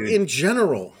 sport dude. in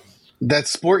general.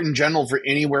 That's sport in general for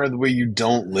anywhere where you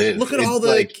don't live. Look at It's all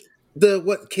like,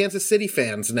 the Kansas City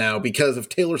fans now because of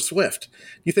Taylor Swift.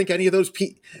 You think any of those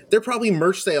their probably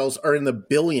merch sales are in the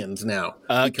billions now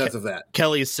because of that.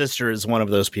 Kelly's sister is one of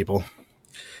those people.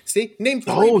 See, name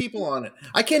 3 people on it.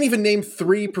 I can't even name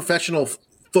 3 professional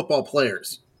football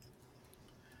players.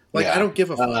 Like Yeah. I don't give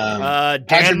a fuck. Dan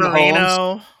Patrick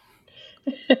Marino,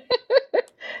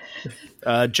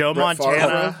 Joe Brett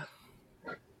Montana.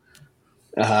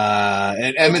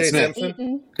 and Emmett O.J. Smith.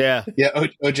 Simpson, Yeah, Yeah,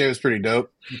 OJ was pretty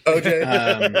dope.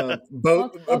 OJ,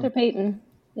 Walter Payton.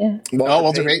 Yeah.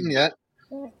 Walter Payton, yeah.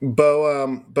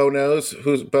 Bo knows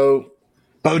who's Bo.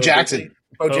 Bo Jackson.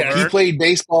 Bo Bo Jackson. He played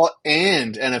baseball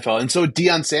and NFL, and so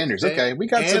Deion Sanders. Okay, we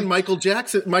got and some. Michael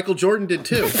Jackson. Michael Jordan did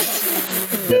too.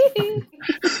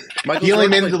 Michael He only Jordan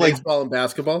made it played to, like- baseball and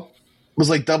basketball. Was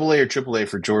like AA or AAA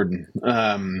for Jordan.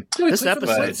 No, he This played for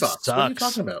the episode Red Sox. What are you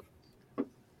sucks. talking about?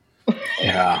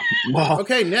 Yeah. Well,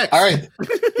 Okay, next. all right.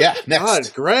 Yeah, next.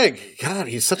 God, Greg. God,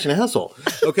 he's such an asshole.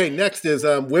 Okay, next is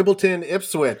Wimbledon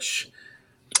Ipswich.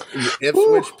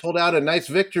 Ipswich pulled out a nice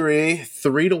victory,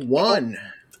 3-1.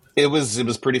 It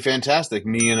was pretty fantastic.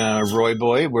 Me and Roy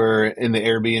Boy were in the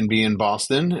Airbnb in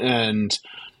Boston, and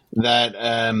that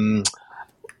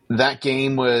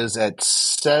game was at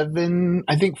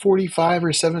 7:45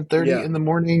 or 7:30 in the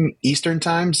morning Eastern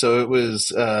time. So it was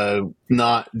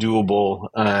not doable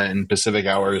in Pacific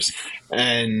hours.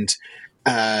 And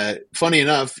funny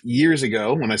enough, years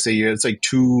ago, when I say years, it's like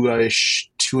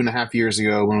 2.5 years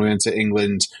ago when we went to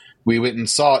England, we went and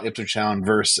saw Ipswich Town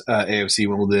versus AFC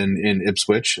Wimbledon in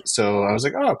Ipswich. So I was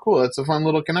like, oh, cool. That's a fun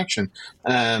little connection.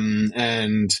 And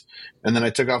then I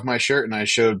took off my shirt and I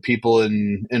showed people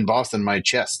in Boston my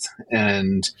chest.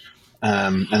 And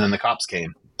then the cops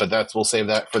came. But we'll save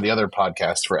that for the other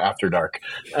podcast for After Dark.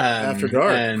 After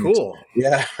Dark. Cool.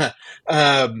 Yeah.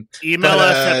 Email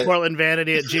us at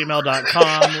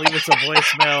portlandvanity@gmail.com. Leave us a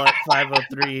voicemail at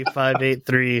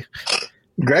 503-583.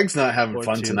 Greg's not having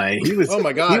fun tonight. He was. Oh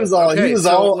my God. He was all. Okay, he was so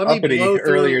all let me uppity blow through-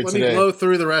 earlier Let today. me blow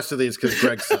through the rest of these because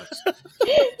Greg sucks.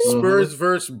 Spurs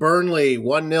versus Burnley,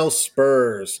 1-0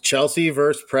 Spurs. Chelsea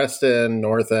versus Preston,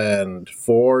 North End,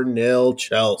 4-0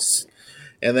 Chelsea.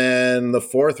 And then the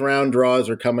 4th round draws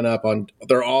are coming up on.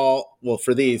 They're all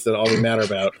for these that all we matter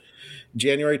about.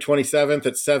 January 27th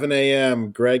at 7 a.m.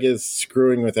 Greg is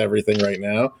screwing with everything right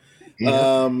now.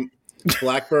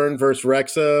 Blackburn versus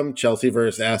Wrexham, Chelsea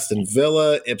versus Aston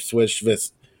Villa, Ipswich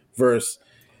versus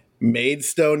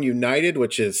Maidstone United,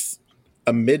 which is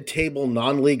a mid-table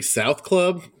non-league South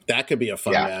club. That could be a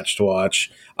fun match to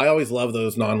watch. I always love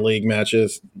those non-league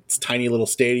matches. It's tiny little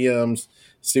stadiums,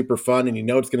 super fun, and you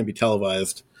know it's going to be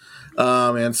televised.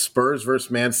 And Spurs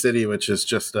versus Man City, which is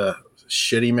just a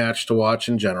shitty match to watch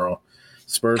in general.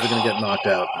 Spurs are going to get knocked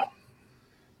out.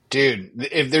 Dude,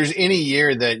 if there's any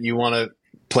year that you want to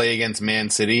play against Man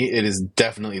City, it is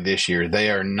definitely this year. They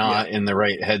are not in the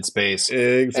right headspace.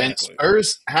 Exactly. And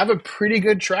Spurs have a pretty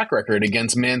good track record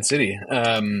against Man City.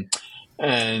 I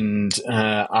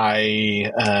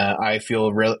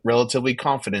feel relatively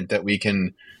confident that we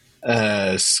can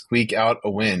squeak out a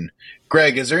win.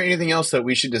 Greg, is there anything else that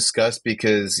we should discuss?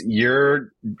 Because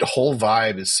your whole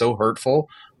vibe is so hurtful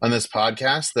on this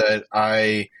podcast that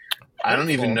I don't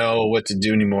even know what to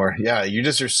do anymore. Yeah, you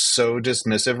just are so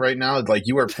dismissive right now. Like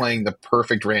you are playing the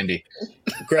perfect Randy.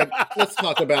 Greg, let's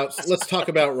talk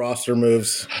about roster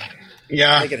moves.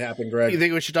 Yeah, make it happen, Greg. You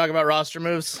think we should talk about roster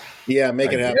moves? Yeah,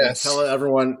 make it happen. Guess. Tell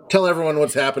everyone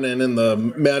what's happening in the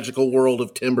magical world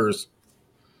of Timbers.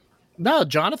 No,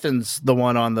 Jonathan's the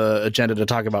one on the agenda to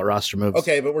talk about roster moves.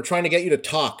 Okay, but we're trying to get you to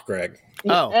talk, Greg.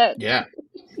 Oh, yeah.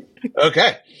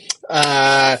 Okay.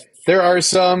 There are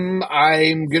some,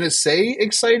 I'm going to say,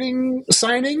 exciting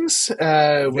signings,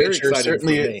 which are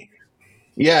certainly,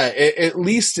 at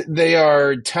least they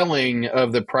are telling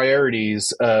of the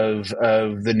priorities of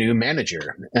the new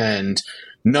manager. And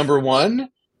number one,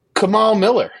 Kamal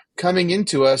Miller coming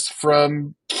into us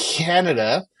from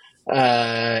Canada.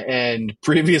 And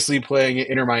previously playing at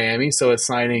Inter Miami, so a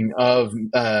signing of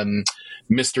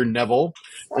Mr. Neville,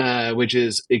 which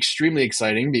is extremely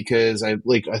exciting because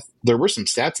there were some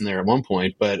stats in there at one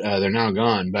point, but they're now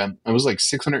gone. But it was like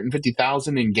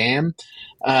 650,000 in GAM.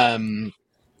 And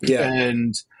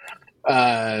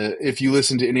if you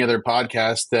listen to any other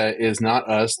podcast that is not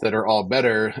us that are all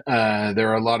better, there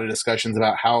are a lot of discussions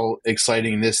about how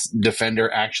exciting this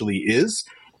defender actually is.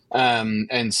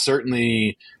 And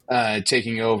certainly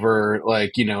taking over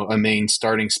a main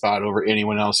starting spot over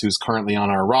anyone else who's currently on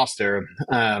our roster.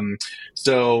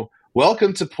 So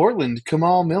welcome to Portland,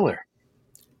 Kamal Miller.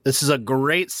 This is a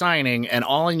great signing, and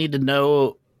all I need to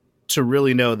know to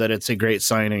really know that it's a great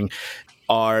signing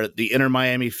are the Inter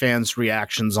Miami fans'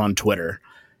 reactions on Twitter.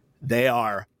 They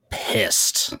are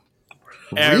pissed.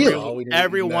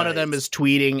 Every one of them is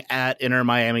tweeting at Inter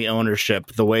Miami ownership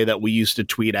the way that we used to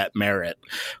tweet at Merritt,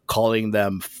 calling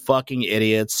them fucking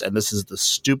idiots, and this is the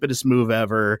stupidest move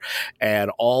ever,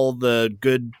 and all the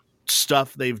good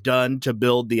stuff they've done to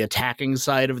build the attacking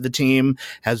side of the team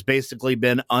has basically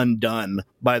been undone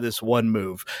by this one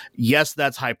move. Yes,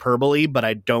 that's hyperbole, but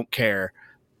I don't care.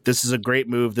 This is a great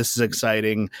move. This is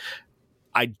exciting.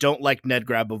 I don't like Ned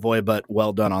Grabavoy, but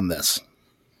well done on this.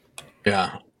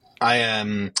 Yeah.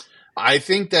 I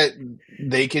think that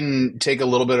they can take a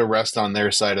little bit of rest on their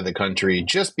side of the country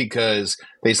just because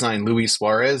they signed Luis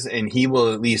Suarez, and he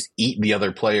will at least eat the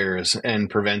other players and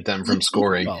prevent them from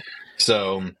scoring. Well,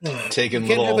 so taking you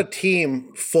can't have a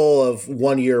team full of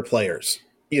 1-year players.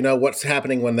 You know what's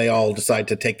happening when they all decide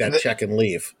to take that check and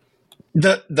leave.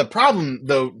 The problem,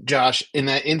 though, Josh, in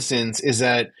that instance, is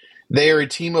that they are a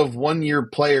team of 1-year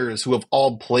players who have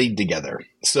all played together.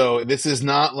 So this is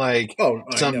not like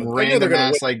some random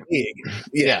ass league.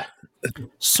 Yeah.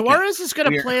 Suarez is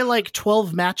going to play like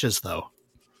 12 matches, though.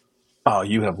 Oh,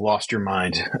 you have lost your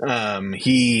mind.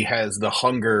 He has the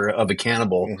hunger of a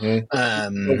cannibal,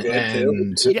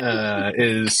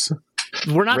 is.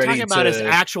 We're not talking about his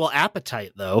actual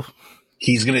appetite, though.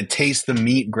 He's going to taste the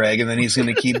meat, Greg, and then he's going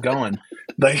to keep going.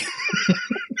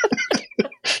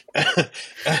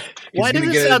 Why did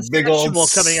it sound sexual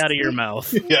coming out of your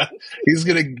mouth? Yeah, he's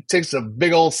going to take a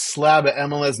big old slab of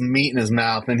MLS meat in his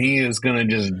mouth, and he is going to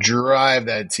just drive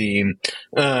that team.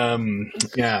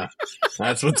 Yeah,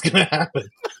 that's what's going to happen.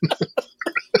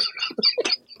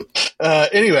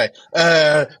 Anyway,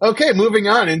 okay, moving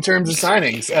on in terms of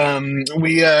signings.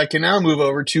 We can now move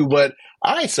over to what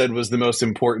I said was the most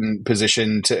important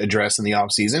position to address in the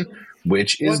offseason,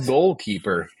 which is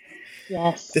goalkeeper.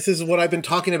 Yes. This is what I've been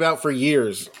talking about for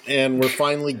years, and we're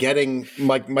finally getting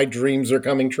my dreams are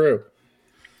coming true.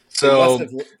 So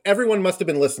everyone must have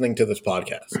been listening to this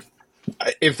podcast.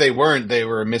 If they weren't, they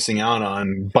were missing out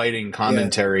on biting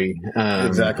commentary. Yeah,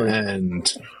 exactly.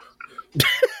 And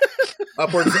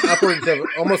upwards of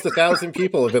almost 1,000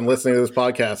 people have been listening to this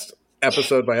podcast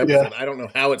episode by episode. Yeah. I don't know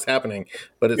how it's happening,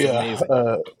 but it's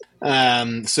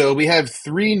amazing. So we have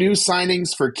 3 new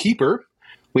signings for keeper.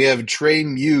 We have Trey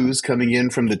Muse coming in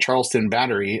from the Charleston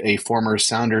Battery, a former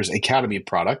Sounders Academy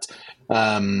product,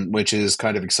 which is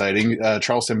kind of exciting.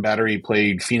 Charleston Battery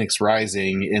played Phoenix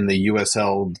Rising in the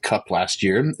USL Cup last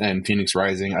year, and Phoenix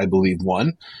Rising, I believe,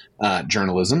 won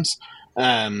journalism's.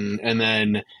 And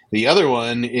then the other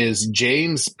one is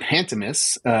James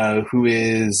Pantemis, who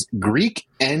is Greek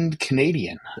and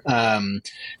Canadian,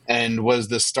 and was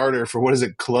the starter for,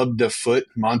 Club de Foot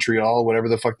Montreal, whatever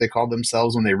the fuck they called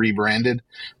themselves when they rebranded.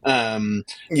 And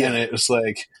it was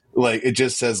like it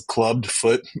just says Clubbed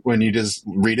Foot when you just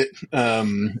read it.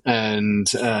 And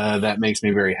that makes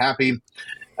me very happy.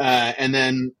 And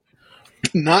then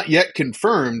not yet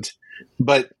confirmed,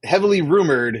 but heavily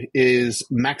rumored, is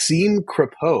Maxime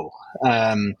Crepeau.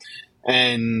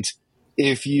 And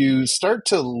if you start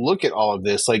to look at all of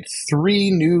this, like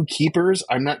 3 new keepers,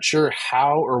 I'm not sure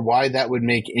how or why that would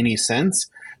make any sense,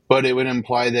 but it would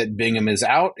imply that Bingham is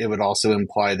out. It would also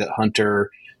imply that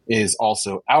Hunter is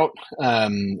also out.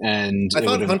 And I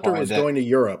thought Hunter was going to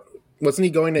Europe. Wasn't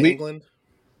he going to England?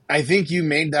 I think you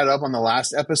made that up on the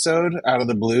last episode out of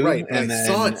the blue. Right. And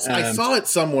I saw it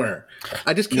somewhere.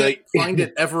 I just can't find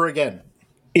it ever again.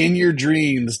 In your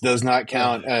dreams does not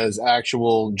count as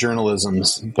actual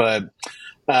journalisms, but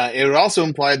it would also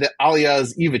imply that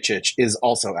Aljaz Ivicic is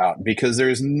also out, because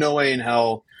there's no way in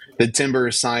hell the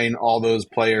Timbers sign all those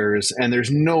players, and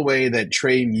there's no way that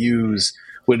Trey Muse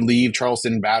would leave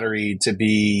Charleston Battery to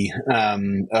be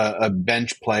a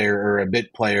bench player or a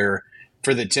bit player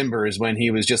for the Timbers when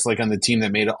he was just like on the team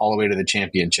that made it all the way to the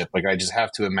championship. Like, I just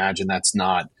have to imagine that's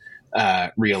not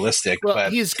realistic. Well,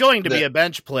 but he's going to be a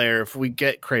bench player if we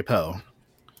get Crépeau.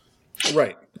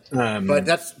 Right. But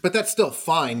that's still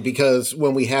fine, because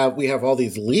when we have all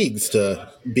these leagues to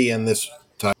be in this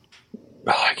time.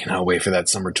 Oh, I cannot wait for that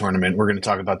summer tournament. We're going to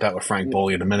talk about that with Frank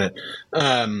Boley in a minute.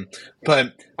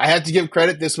 But I have to give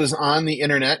credit. This was on the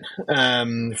internet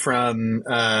from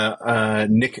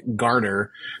Nick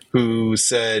Garner, who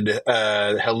said,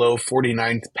 hello,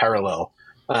 49th parallel,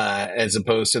 as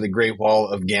opposed to the Great Wall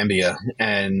of Gambia.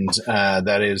 And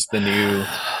that is the new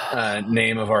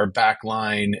name of our back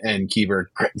line and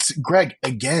keeper. Greg,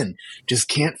 again, just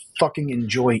can't fucking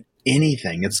enjoy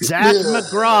anything. It's Zach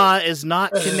McGraw is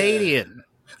not Canadian.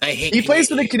 He plays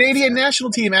for the Canadian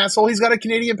national team, asshole. He's got a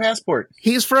Canadian passport.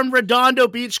 He's from Redondo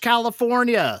Beach,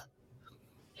 California.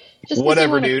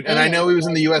 Whatever, dude. And I know he was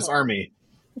in the U.S. Army.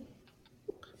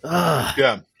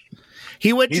 Yeah.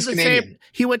 He went to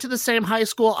the same high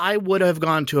school I would have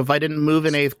gone to if I didn't move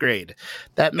in 8th grade.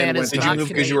 That man is Did not you move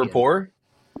because Canadian. you were poor?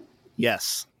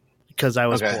 Yes, because I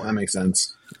was poor. That makes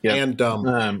sense. Yeah. And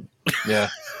dumb. Yeah.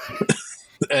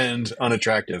 And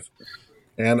unattractive.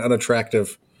 And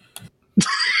unattractive.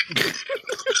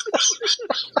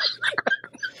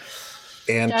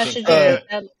 And Josh,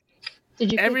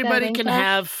 did you everybody can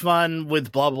have fun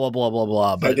with blah blah blah blah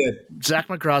blah, but I did. Zach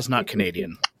McGraw's not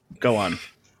Canadian. Go on.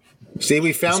 See,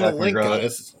 we found a link,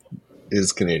 guys.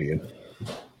 Is Canadian.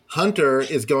 Hunter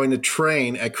is going to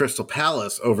train at Crystal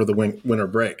Palace over the winter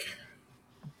break.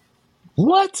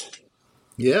 What?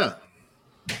 Yeah.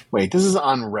 Wait, this is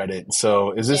on Reddit,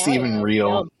 so is this even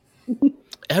real?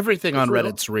 Everything on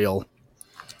Reddit's real.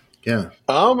 Yeah.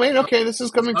 Oh, wait, okay, this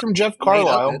is coming from Jeff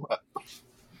Carlisle.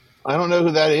 I don't know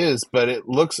who that is, but it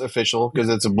looks official because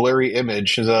it's a blurry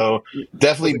image. So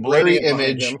definitely blurry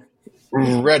image,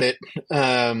 Reddit,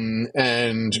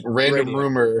 and random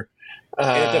rumor.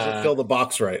 And it doesn't fill the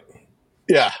box right.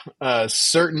 Yeah,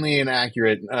 certainly an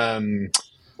accurate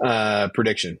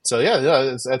prediction. So,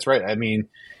 yeah, that's right. I mean,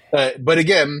 but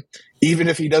again, even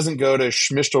if he doesn't go to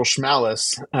Schmistel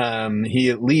Schmalis, he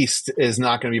at least is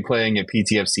not going to be playing at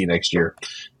PTFC next year.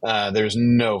 There's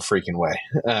no freaking way.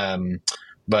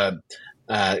 But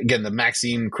again, the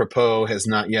Maxime Crépeau has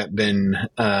not yet been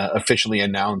officially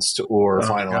announced or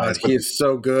finalized. God, he is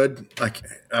so good.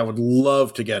 I would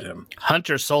love to get him.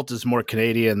 Hunter Salt is more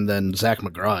Canadian than Zach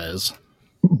McGraw is.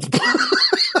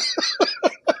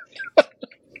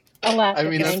 Alaska, I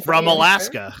mean, he's from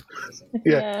Alaska.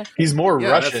 Yeah, he's more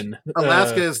Russian.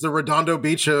 Alaska is the Redondo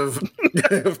Beach of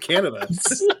Canada.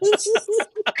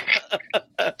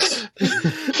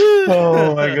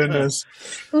 Oh my goodness!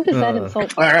 Who does that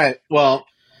insult? All right, well,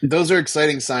 those are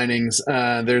exciting signings.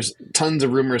 There's tons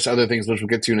of rumors, other things which we'll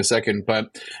get to in a second,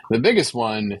 but the biggest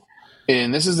one,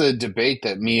 and this is a debate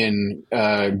that me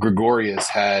and Gregorius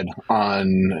had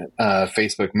on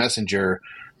Facebook Messenger,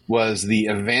 was the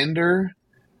Evander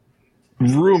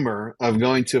rumor of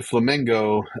going to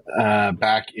Flamengo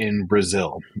back in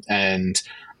Brazil. And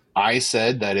I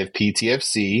said that if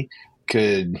PTFC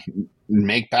could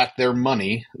make back their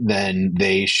money, then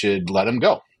they should let him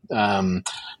go and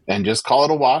just call it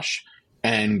a wash.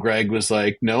 And Greg was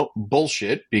like, no,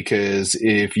 bullshit, because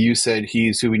if you said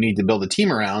he's who we need to build a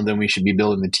team around, then we should be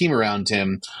building the team around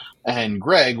him. And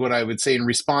Greg, what I would say in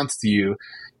response to you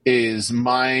is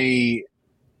my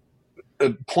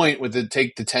point with the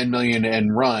take the 10 million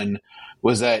and run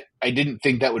was that I didn't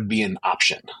think that would be an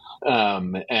option.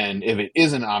 And if it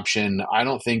is an option, I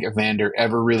don't think Evander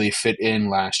ever really fit in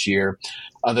last year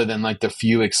other than like the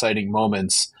few exciting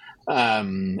moments.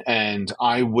 And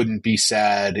I wouldn't be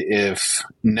sad if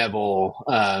Neville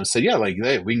said, yeah, like,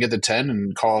 hey, we can get the 10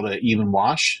 and call it an even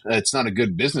wash. It's not a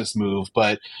good business move,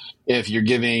 but if you're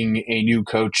giving a new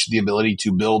coach the ability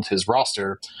to build his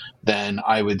roster, then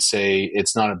I would say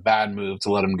it's not a bad move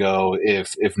to let him go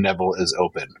if Neville is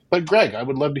open. But Greg, I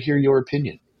would love to hear your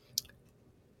opinion.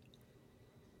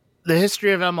 the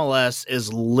history of MLS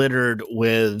is littered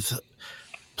with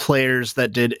players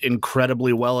that did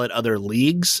incredibly well at other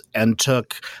leagues and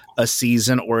took a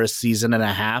season or a season and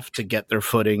a half to get their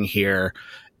footing here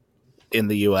in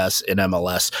the US in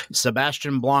MLS.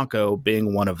 Sebastian Blanco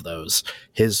being one of those.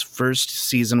 His first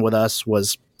season with us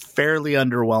was fairly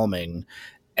underwhelming,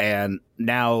 and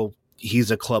now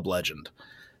he's a club legend.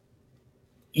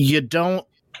 You don't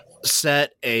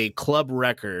set a club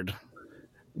record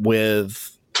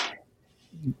with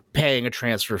paying a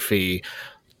transfer fee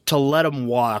to let him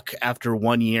walk after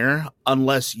 1 year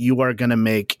unless you are going to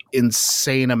make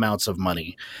insane amounts of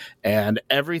money. And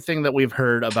everything that we've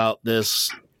heard about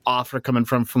this offer coming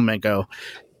from Flamengo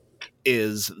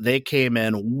is they came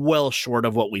in well short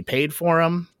of what we paid for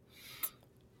him.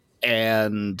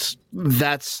 And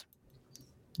that's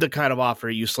the kind of offer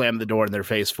you slam the door in their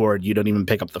face for, and you don't even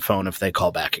pick up the phone if they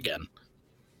call back again.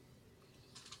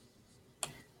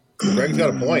 Greg's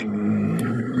got a point.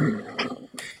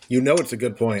 You know it's a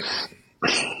good point.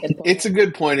 It's a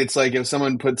good point. It's like if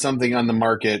someone put something on the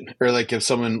market, or like if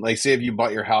someone, like say if you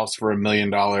bought your house for $1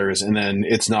 million and then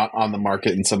it's not on the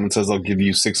market and someone says they'll give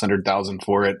you $600,000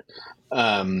 for it.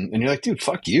 And you're like, dude,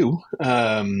 fuck you.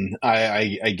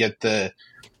 I get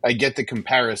the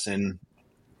comparison.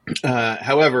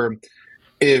 However,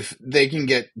 if they can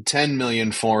get 10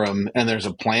 million for them and there's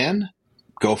a plan,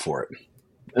 go for it.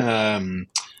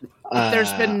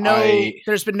 There's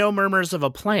been no murmurs of a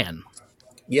plan.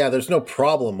 Yeah, there's no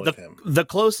problem with him. The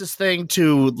closest thing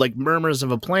to like murmurs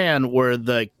of a plan were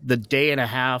the day and a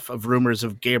half of rumors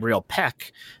of Gabriel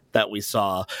Peck that we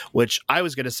saw, which I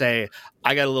was going to say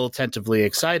I got a little tentatively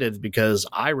excited because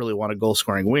I really want a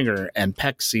goal-scoring winger, and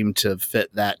Peck seemed to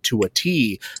fit that to a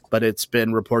T, but it's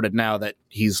been reported now that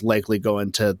he's likely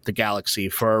going to the Galaxy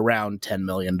for around $10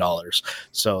 million.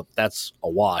 So that's a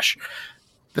wash.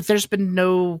 But there's been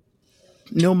no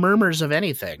murmurs of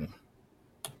anything.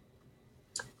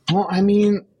 Well, I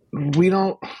mean, we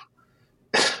don't.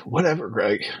 Whatever,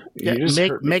 Greg. Yeah,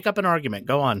 make up an argument.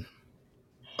 Go on.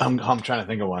 I'm trying to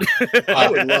think of one.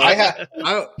 I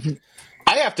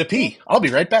have to pee. I'll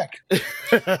be right back.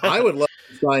 I would love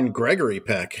to sign Gregory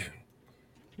Peck.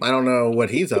 I don't know what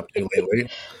he's up to lately.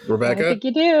 Rebecca? I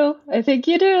think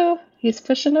you do. He's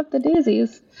pushing up the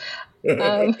daisies.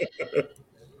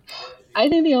 I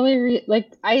think the only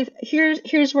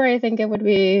here's where I think it would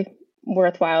be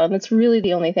worthwhile, and it's really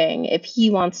the only thing. If he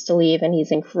wants to leave and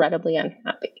he's incredibly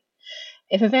unhappy,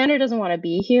 if Evander doesn't want to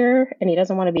be here and he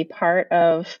doesn't want to be part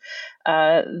of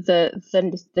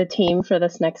the team for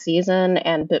this next season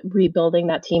and rebuilding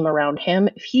that team around him,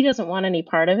 if he doesn't want any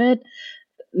part of it,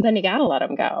 then you gotta let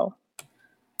him go.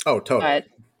 Oh, totally.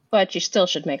 But you still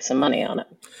should make some money on it.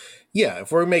 Yeah,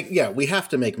 we have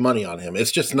to make money on him.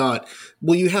 It's just not.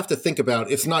 Well, you have to think about.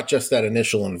 It's not just that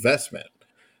initial investment.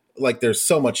 Like there's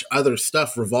so much other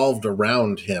stuff revolved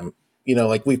around him. You know,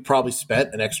 like we've probably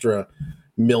spent an extra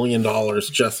 $1 million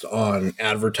just on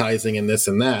advertising and this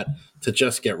and that to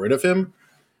just get rid of him.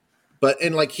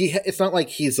 It's not like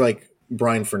he's like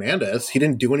Brian Fernandez. He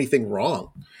didn't do anything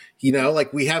wrong. You know,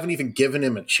 like we haven't even given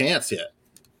him a chance yet.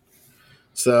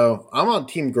 So I'm on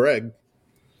Team Greg.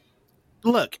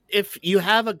 Look, if you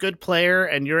have a good player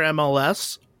and you're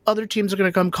MLS, other teams are going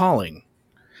to come calling.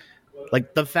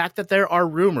 Like the fact that there are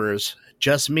rumors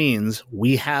just means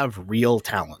we have real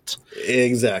talent.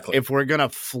 Exactly. If we're going to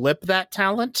flip that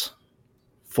talent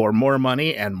for more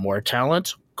money and more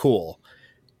talent, cool.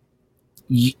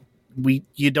 You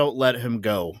don't let him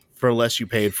go for less you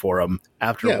paid for him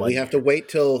after one. Yeah, we have to wait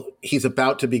till he's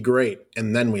about to be great,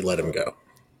 and then we let him go.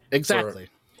 Exactly.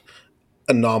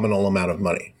 For a nominal amount of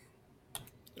money.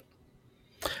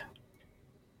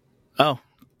 Oh,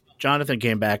 Jonathan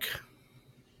came back.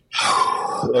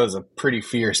 That was a pretty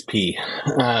fierce pee.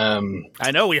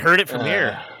 I know, we heard it from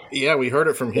here. Yeah, we heard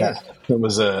it from here. Yeah, it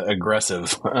was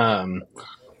aggressive. I'm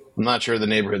not sure the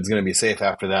neighborhood's going to be safe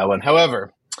after that one.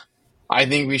 However, I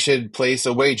think we should place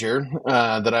a wager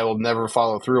that I will never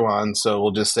follow through on, so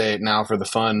we'll just say it now for the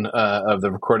fun of the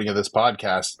recording of this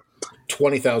podcast.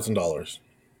 $20,000.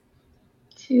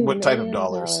 What type of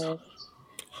dollars?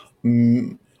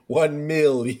 $1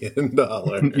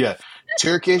 million. Yeah,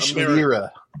 Turkish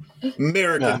lira.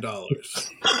 American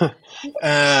dollars.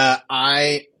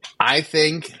 I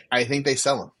think they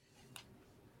sell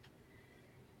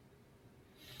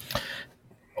them.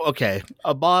 Okay,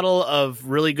 a bottle of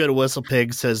really good Whistle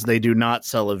Pig says they do not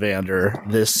sell Evander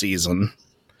this season.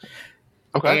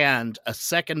 Okay. And a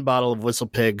second bottle of Whistle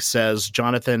Pig says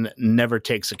Jonathan never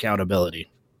takes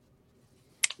accountability.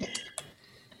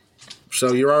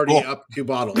 So you're already up 2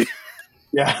 bottles.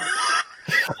 Yeah.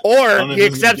 Or he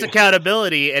accepts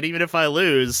accountability, and even if I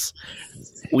lose,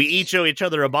 We each owe each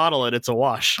other a bottle, and it's a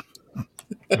wash.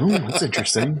 Oh, that's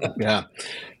interesting. Yeah.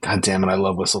 God damn it, I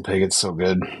love Whistle Pig. It's so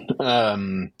good.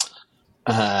 Okay.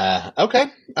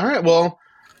 All right. Well,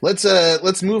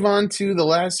 let's move on to the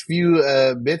last few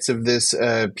bits of this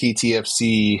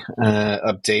PTFC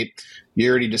update. You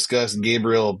already discussed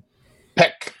Gabriel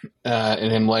Peck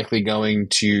and him likely going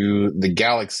to the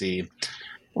Galaxy.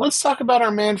 Let's talk about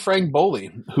our man Frank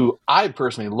Boley, who I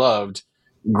personally loved.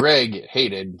 Greg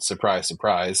hated, surprise,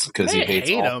 surprise, because he hates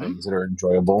all things that are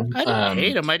enjoyable. I didn't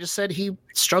hate him. I just said he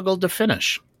struggled to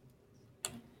finish.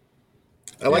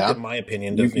 I like it, in my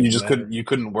opinion. You just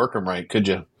couldn't work him right, could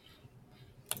you?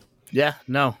 Yeah,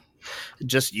 no.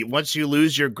 Just once you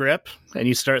lose your grip and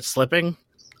you start slipping,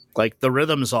 like the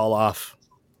rhythm's all off.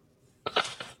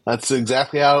 That's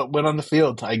exactly how it went on the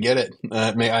field. I get it.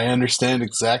 I understand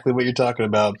exactly what you're talking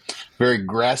about. Very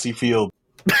grassy field.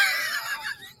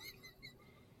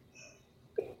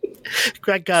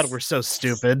 God, we're so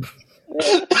stupid.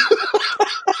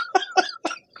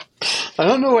 I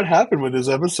don't know what happened with this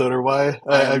episode or why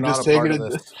I'm just taking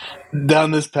it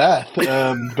down this path, but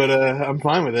I'm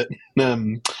fine with it.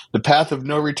 The path of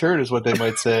no return is what they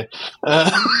might say.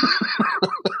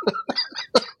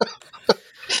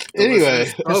 Anyway,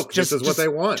 this is what they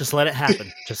want. Just let it happen.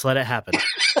 Just let it happen.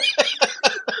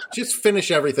 Just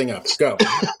finish everything up. Go.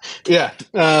 Yeah.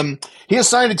 He has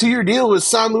signed a 2-year deal with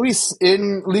San Luis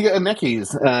in Liga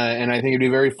MX, and I think it'd be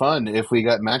very fun if we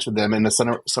got matched with them in the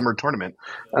summer tournament.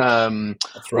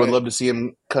 That's right. Would love to see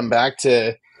him come back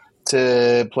to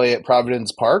play at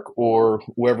Providence Park or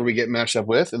wherever we get matched up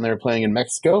with, and they're playing in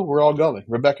Mexico. We're all going.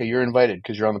 Rebecca, you're invited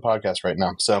because you're on the podcast right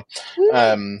now. So,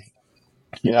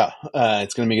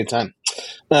 it's going to be a good time.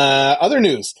 Other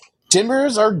news.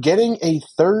 Timbers are getting a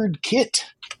third kit,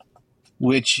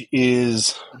 which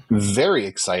is very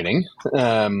exciting.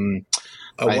 I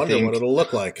wonder what it'll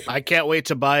look like. I can't wait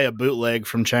to buy a bootleg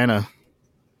from China.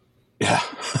 Yeah,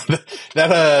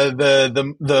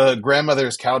 the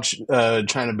grandmother's couch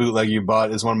China bootleg you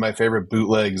bought is one of my favorite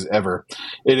bootlegs ever.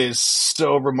 It is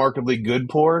so remarkably good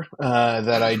pour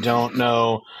that I don't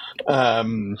know how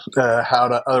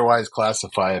to otherwise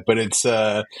classify it, but it's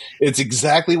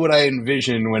exactly what I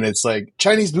envision when it's like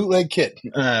Chinese bootleg kit.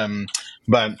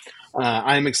 But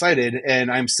I'm excited,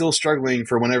 and I'm still struggling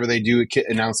for whenever they do kit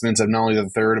announcements of not only the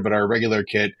third but our regular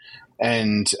kit.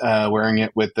 And wearing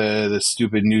it with the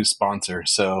stupid new sponsor.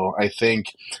 So I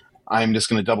think I'm just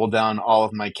going to double down all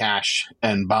of my cash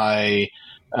and buy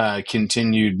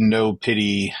continued no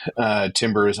pity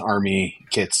Timbers Army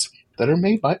kits that are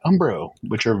made by Umbro,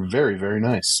 which are very, very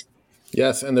nice.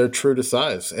 Yes, and they're true to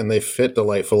size, and they fit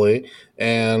delightfully.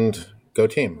 And go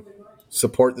team.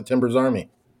 Support the Timbers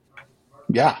Army.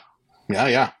 Yeah.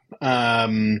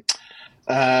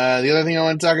 The other thing I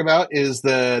want to talk about is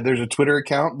there's a Twitter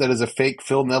account that is a fake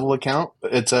Phil Neville account.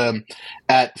 It's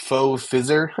at Faux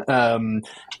Fizzer,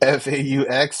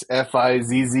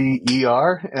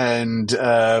 FAUXFIZZER, and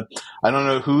I don't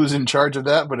know who's in charge of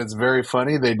that, but it's very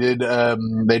funny. They did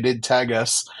tag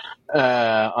us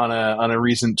on a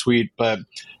recent tweet, but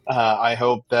I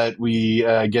hope that we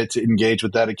get to engage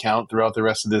with that account throughout the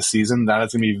rest of this season. That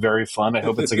is going to be very fun. I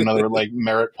hope it's like another like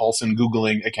Merritt Paulson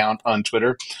Googling account on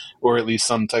Twitter, or at least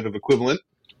some type of equivalent.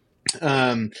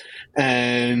 And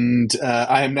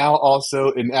I am now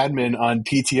also an admin on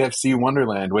PTFC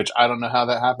Wonderland, which I don't know how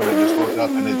that happened. I just woke up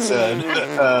and it said,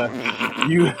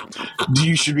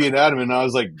 you should be an admin. And I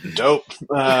was like, dope. So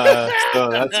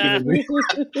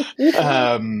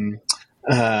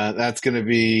that's going to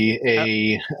be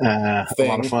a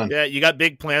lot of fun. Yeah, you got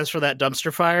big plans for that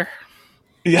dumpster fire?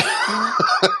 Yeah.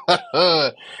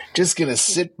 Just going to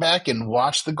sit back and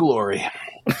watch the glory.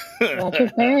 Watch your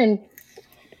turn.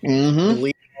 Mm-hmm.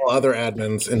 Leave all other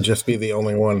admins and just be the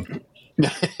only one.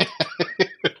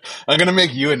 I'm going to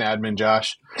make you an admin,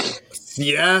 Josh.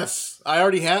 Yes. I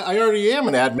already am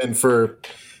an admin for,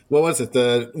 what was it,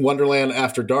 the Wonderland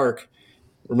After Dark.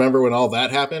 Remember when all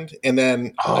that happened? And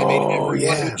then I made everyone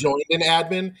who joined an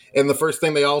admin, and the first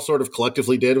thing they all sort of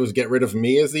collectively did was get rid of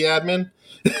me as the admin.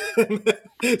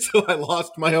 So I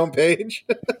lost my own page.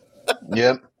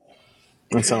 Yep.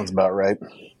 That sounds about right.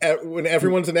 When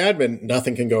everyone's an admin,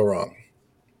 nothing can go wrong.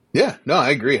 Yeah, no,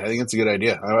 I agree. I think it's a good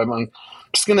idea. I'm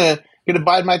just gonna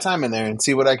bide my time in there and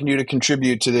see what I can do to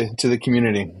contribute to the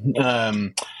community.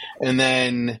 And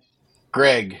then,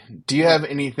 Greg, do you have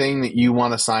anything that you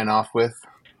want to sign off with?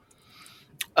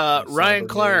 Ryan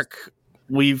Clark,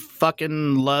 we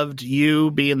fucking loved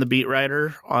you being the beat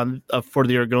writer on for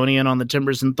the Oregonian on the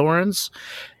Timbers and Thorns.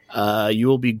 You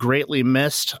will be greatly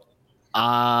missed.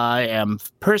 I am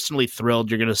personally thrilled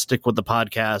you're going to stick with the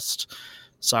podcast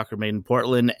Soccer Made in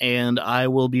Portland, and I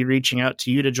will be reaching out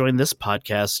to you to join this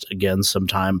podcast again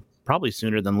sometime, probably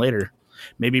sooner than later.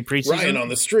 Maybe preseason. Ryan on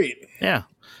the street. Yeah.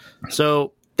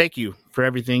 So thank you for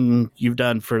everything you've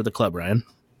done for the club, Ryan.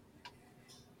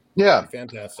 Yeah.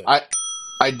 Fantastic.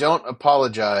 I don't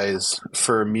apologize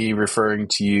for me referring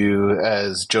to you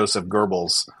as Joseph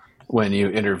Goebbels when you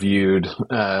interviewed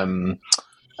Gavin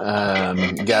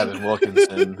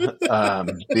Wilkinson,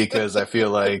 because I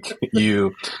feel like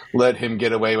you let him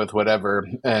get away with whatever,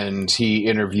 and he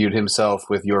interviewed himself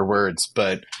with your words.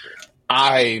 But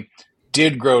I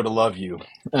did grow to love you,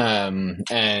 and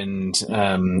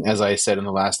as I said in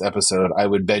the last episode, I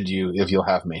would bed you if you'll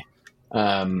have me.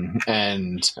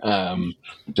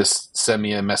 Just send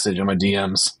me a message on my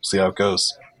DMs, see how it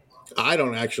goes. I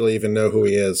don't actually even know who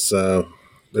he is, so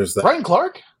there's that. Brian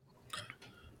Clark?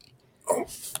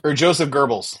 Or Joseph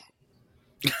Goebbels?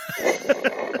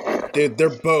 Dude, they're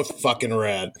both fucking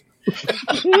rad.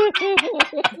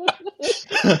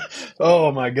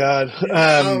 Oh my god!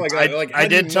 Oh my god! Like, I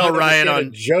did tell Ryan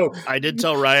on joke. I did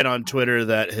tell Ryan on Twitter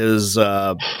that his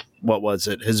what was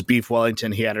it? His beef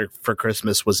Wellington he had for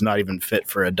Christmas was not even fit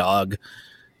for a dog.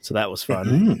 So that was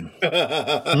fun.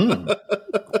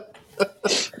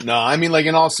 No, I mean, like,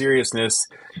 in all seriousness,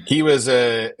 he was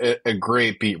a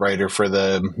great beat writer for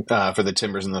the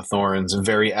Timbers and the Thorns,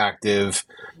 very active.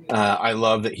 I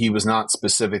love that he was not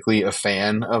specifically a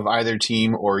fan of either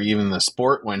team or even the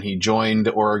sport when he joined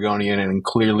Oregonian, and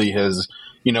clearly has,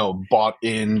 bought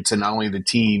into not only the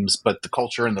teams, but the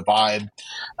culture and the vibe.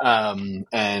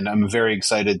 And I'm very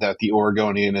excited that the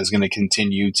Oregonian is going to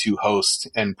continue to host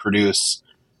and produce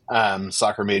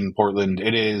Soccer Made in Portland.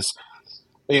 It is,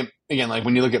 again, like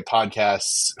when you look at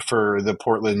podcasts for the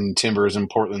Portland Timbers and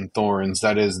Portland Thorns,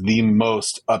 that is the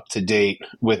most up to date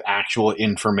with actual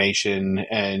information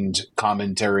and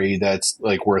commentary that's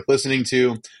like worth listening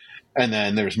to. And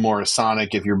then there's more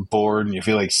Sonic. If you're bored and you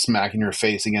feel like smacking your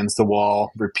face against the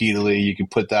wall repeatedly, you can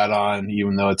put that on,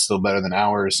 even though it's still better than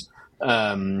ours.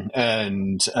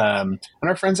 And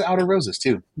our friends at Outer Roses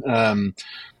too. Kind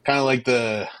of like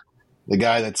the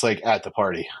guy that's like at the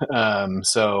party.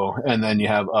 So, and then you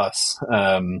have us.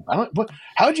 How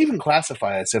would you even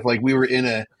classify us if like we were in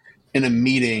a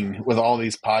meeting with all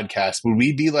these podcasts? Would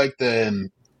we be like the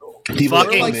people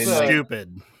fucking that come in,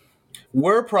 stupid?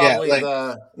 We're probably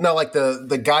Yeah,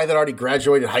 the guy that already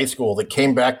graduated high school that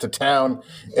came back to town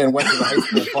and went to the high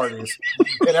school parties,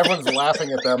 and everyone's laughing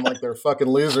at them like they're fucking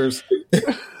losers.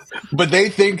 but they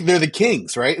think they're the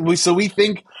kings, right? We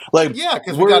think like, Yeah,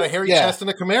 because we got a hairy chest and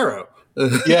a Camaro.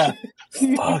 Yeah.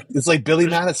 Fuck. It's like Billy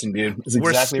Madison, dude. It's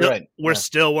exactly right. We're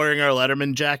still wearing our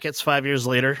Letterman jackets 5 years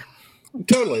later.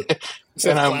 Totally.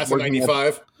 And I'm class of working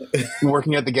 95.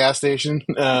 Working at the gas station.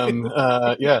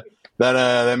 Yeah.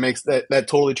 That makes that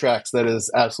totally tracks. That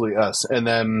is absolutely us. And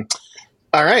then,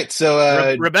 all right.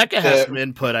 So Rebecca has some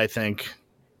input, I think.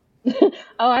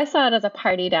 Oh, I saw it as a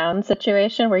party down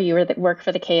situation where you work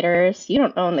for the caterers. You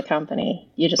don't own the company.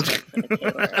 You just work for the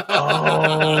caterers.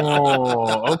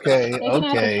 Oh, okay. Taking out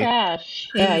the trash.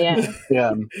 Yeah.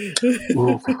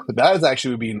 Ooh, that is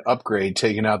actually would be an upgrade,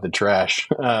 taking out the trash.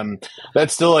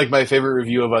 That's still like my favorite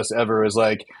review of us ever is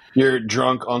like your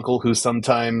drunk uncle who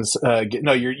sometimes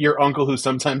your uncle who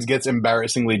sometimes gets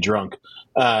embarrassingly drunk.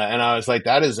 And I was like,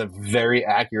 that is a very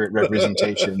accurate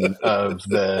representation of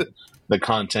the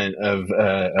content of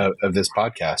this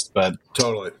podcast. But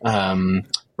Totally.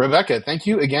 Rebecca, thank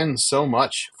you again so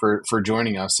much for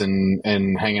joining us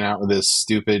and hanging out with this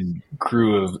stupid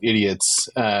crew of idiots.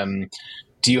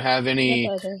 Do you have any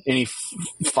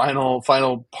final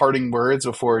parting words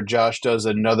before Josh does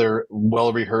another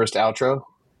well-rehearsed outro?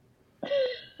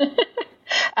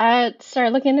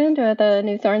 Start looking into the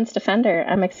new Thorns Defender.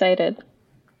 I'm excited.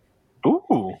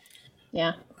 Ooh.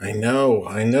 Yeah. I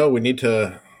know. We need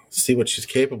to see what she's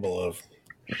capable of.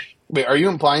 Wait, are you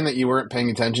implying that you weren't paying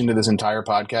attention to this entire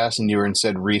podcast and you were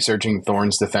instead researching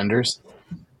Thorns Defenders?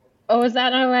 Oh, is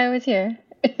that why I was here?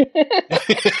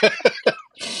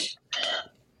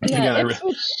 Yeah,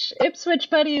 Ipswich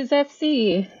Buddies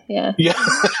FC. Yeah.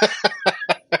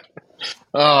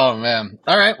 Oh, man.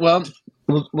 All right. Well,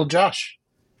 Josh,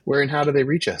 where and how do they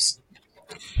reach us?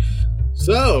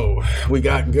 So, we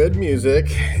got good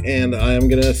music, and I'm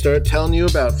going to start telling you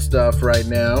about stuff right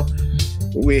now.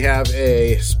 We have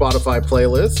a Spotify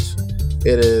playlist.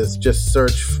 It is just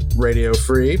search Radio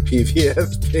Free,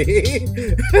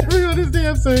 PVSP. Everyone is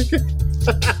dancing.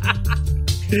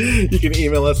 You can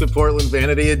email us at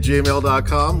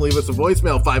portlandvanity@gmail.com. Leave us a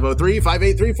voicemail,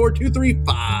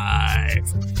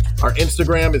 503-583-4235. Our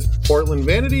Instagram is Portland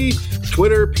Vanity.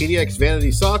 Twitter, PDX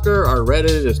Vanity Soccer. Our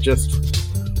Reddit is just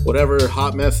whatever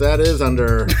hot mess that is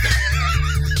under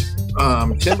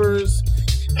Timbers.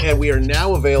 And we are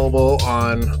now available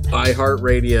on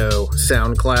iHeartRadio,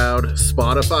 SoundCloud,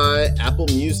 Spotify, Apple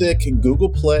Music, Google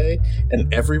Play,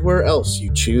 and everywhere else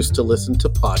you choose to listen to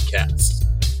podcasts.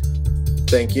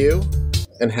 Thank you,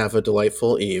 and have a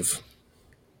delightful eve.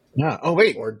 Yeah. Oh,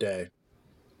 wait. Or day.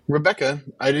 Rebecca,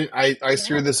 I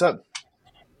screwed this up.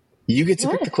 You get to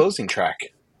pick the closing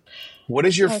track. What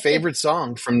is your favorite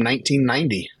song from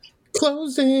 1990?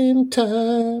 Closing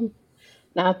time.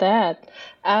 Not that.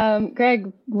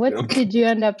 Greg, what did you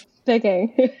end up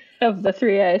picking of the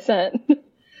three I sent?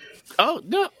 Oh,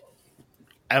 no.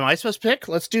 Am I supposed to pick?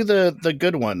 Let's do the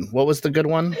good one. What was the good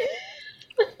one?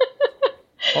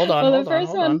 Hold on, hold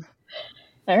on.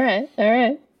 All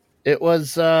right. It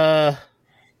was I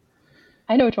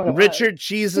know which one it Richard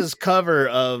Cheese's cover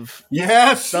of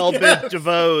Belle Biv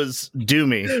DeVoe's Do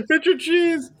Me. Richard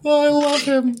Cheese. Oh, I love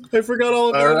him. I forgot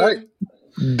all about him.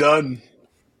 Done.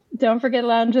 Don't forget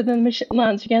Lounge Against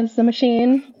the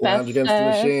Machine. Lounge Against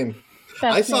the Machine.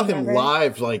 I saw him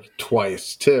live like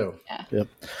twice too. Yeah. Yep.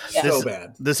 Yeah. So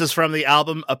bad. This is from the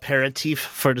album Aperitif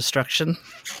for Destruction.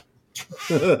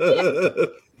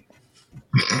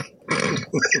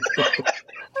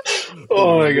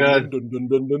 Oh my god.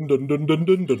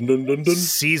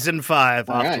 Season 5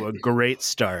 off to a great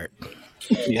start.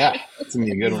 Yeah, it's gonna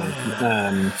be a good one.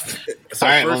 So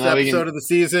first episode of the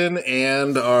season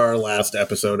and our last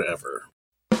episode ever.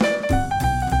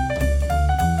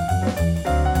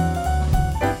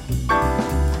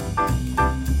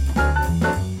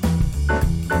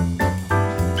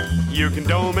 You can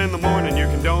dome in the morning, you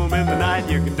can dome in the night,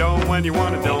 you can dome when you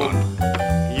want to dome.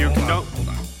 You can dome. Hold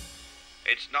on.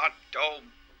 It's not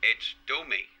dome, it's do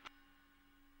me.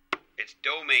 It's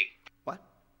do me. What?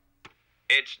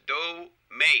 It's do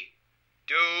me.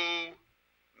 Do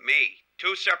me.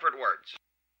 Two separate words.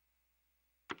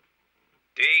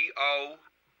 D-O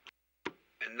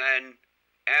and then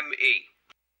M-E.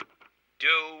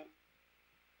 Do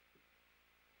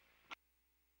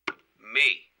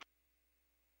me.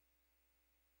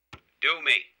 Do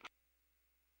me.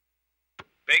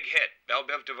 Big hit, Belle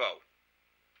Biv DeVoe.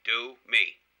 Do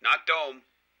me. Not dome.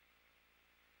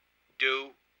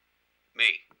 Do me.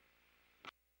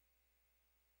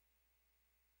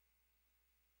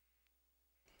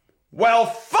 Well,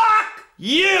 fuck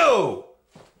you!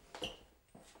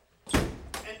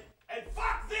 And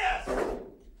fuck this!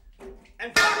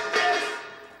 And fuck this!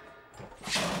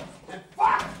 And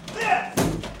fuck this!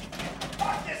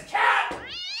 Fuck this cat!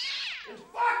 And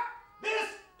fuck this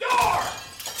door!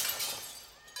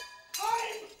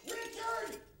 I'm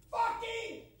Richard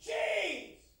fucking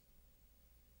Cheese!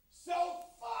 So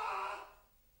fuck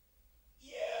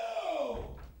you!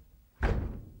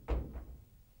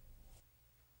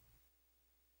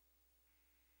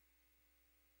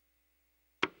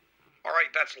 All right,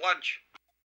 that's lunch.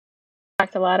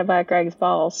 Talked a lot about Greg's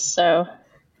balls, so.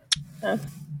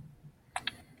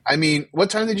 I mean, what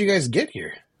time did you guys get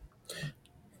here?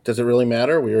 Does it really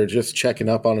matter? We were just checking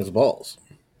up on his balls.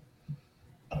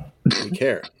 We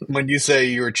care. When you say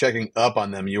you were checking up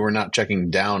on them, you were not checking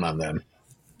down on them.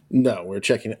 No, we're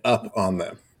checking up on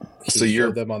them. So We you're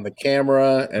showed them on the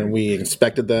camera, and we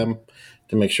inspected them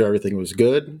to make sure everything was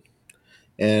good.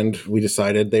 And we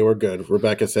decided they were good.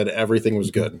 Rebecca said everything was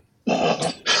good.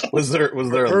 was there a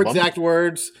Her lump? exact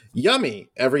words: "Yummy,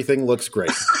 everything looks great."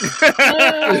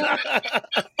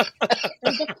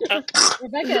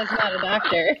 Rebecca is not a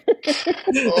doctor.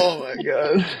 Oh my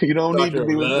god! You don't need to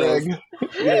be with Love.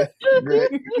 Greg.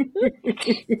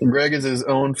 Yeah, Greg is his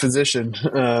own physician.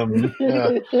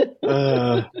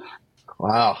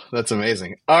 Wow, that's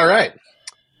amazing. All right,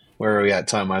 where are we at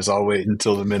time-wise? I'll wait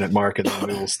until the minute mark and then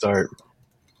we will start.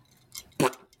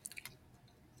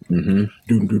 Dun,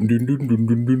 dun, dun, dun, dun,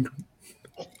 dun, dun.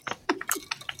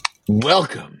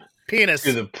 Welcome Penis.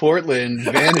 to the Portland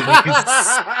Vanity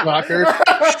Soccer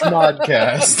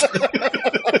Schmodcast.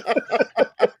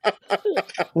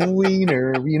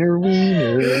 Wiener, wiener,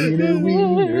 wiener, wiener,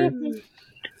 wiener.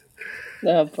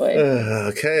 Oh boy.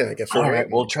 Okay, I guess we're All right,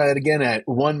 waiting. we'll try it again at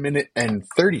 1 minute and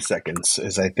 30 seconds,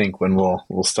 is I think when we'll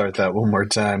start that one more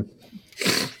time.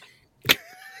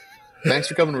 Thanks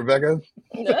for coming, Rebecca.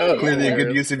 Clearly a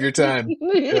good use of your time.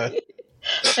 Yeah.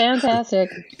 Fantastic.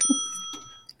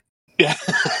 Yeah.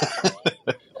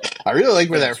 I really like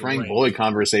where that That's Frank right. Bully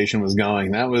conversation was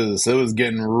going. It was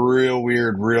getting real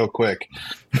weird real quick.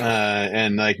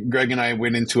 And like Greg and I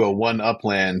went into a one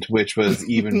upland, which was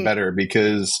even better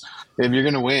because if you're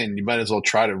going to win, you might as well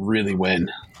try to really win.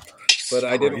 but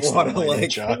I didn't want to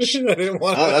Josh. I didn't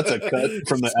want. Oh, that's a cut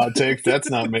from the outtake. That's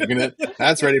not making it.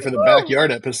 That's ready for the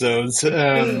backyard episodes.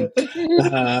 Good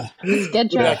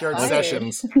job. Backyard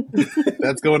sessions.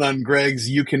 That's going on Greg's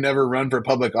 "You Can Never Run for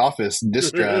Public Office"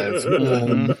 disc drive.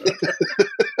 Yeah.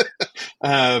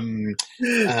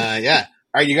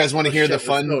 All right, you guys want to hear the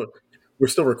fun? We're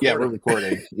still recording. Yeah, we're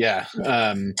recording. Yeah.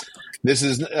 This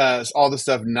is all the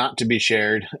stuff not to be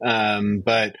shared,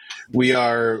 but we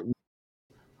are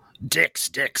Dicks.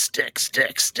 fish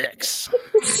dicks.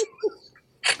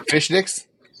 Fish dicks.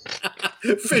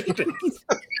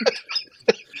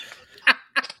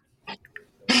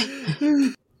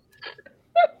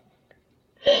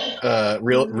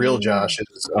 Real Josh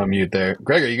is on mute there.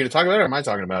 Greg, are you going to talk about it, or am I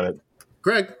talking about it?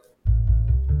 Greg.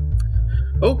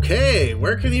 Okay,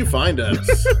 where can you find us?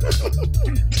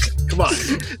 Come on,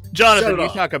 Jonathan, you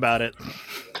talk about it.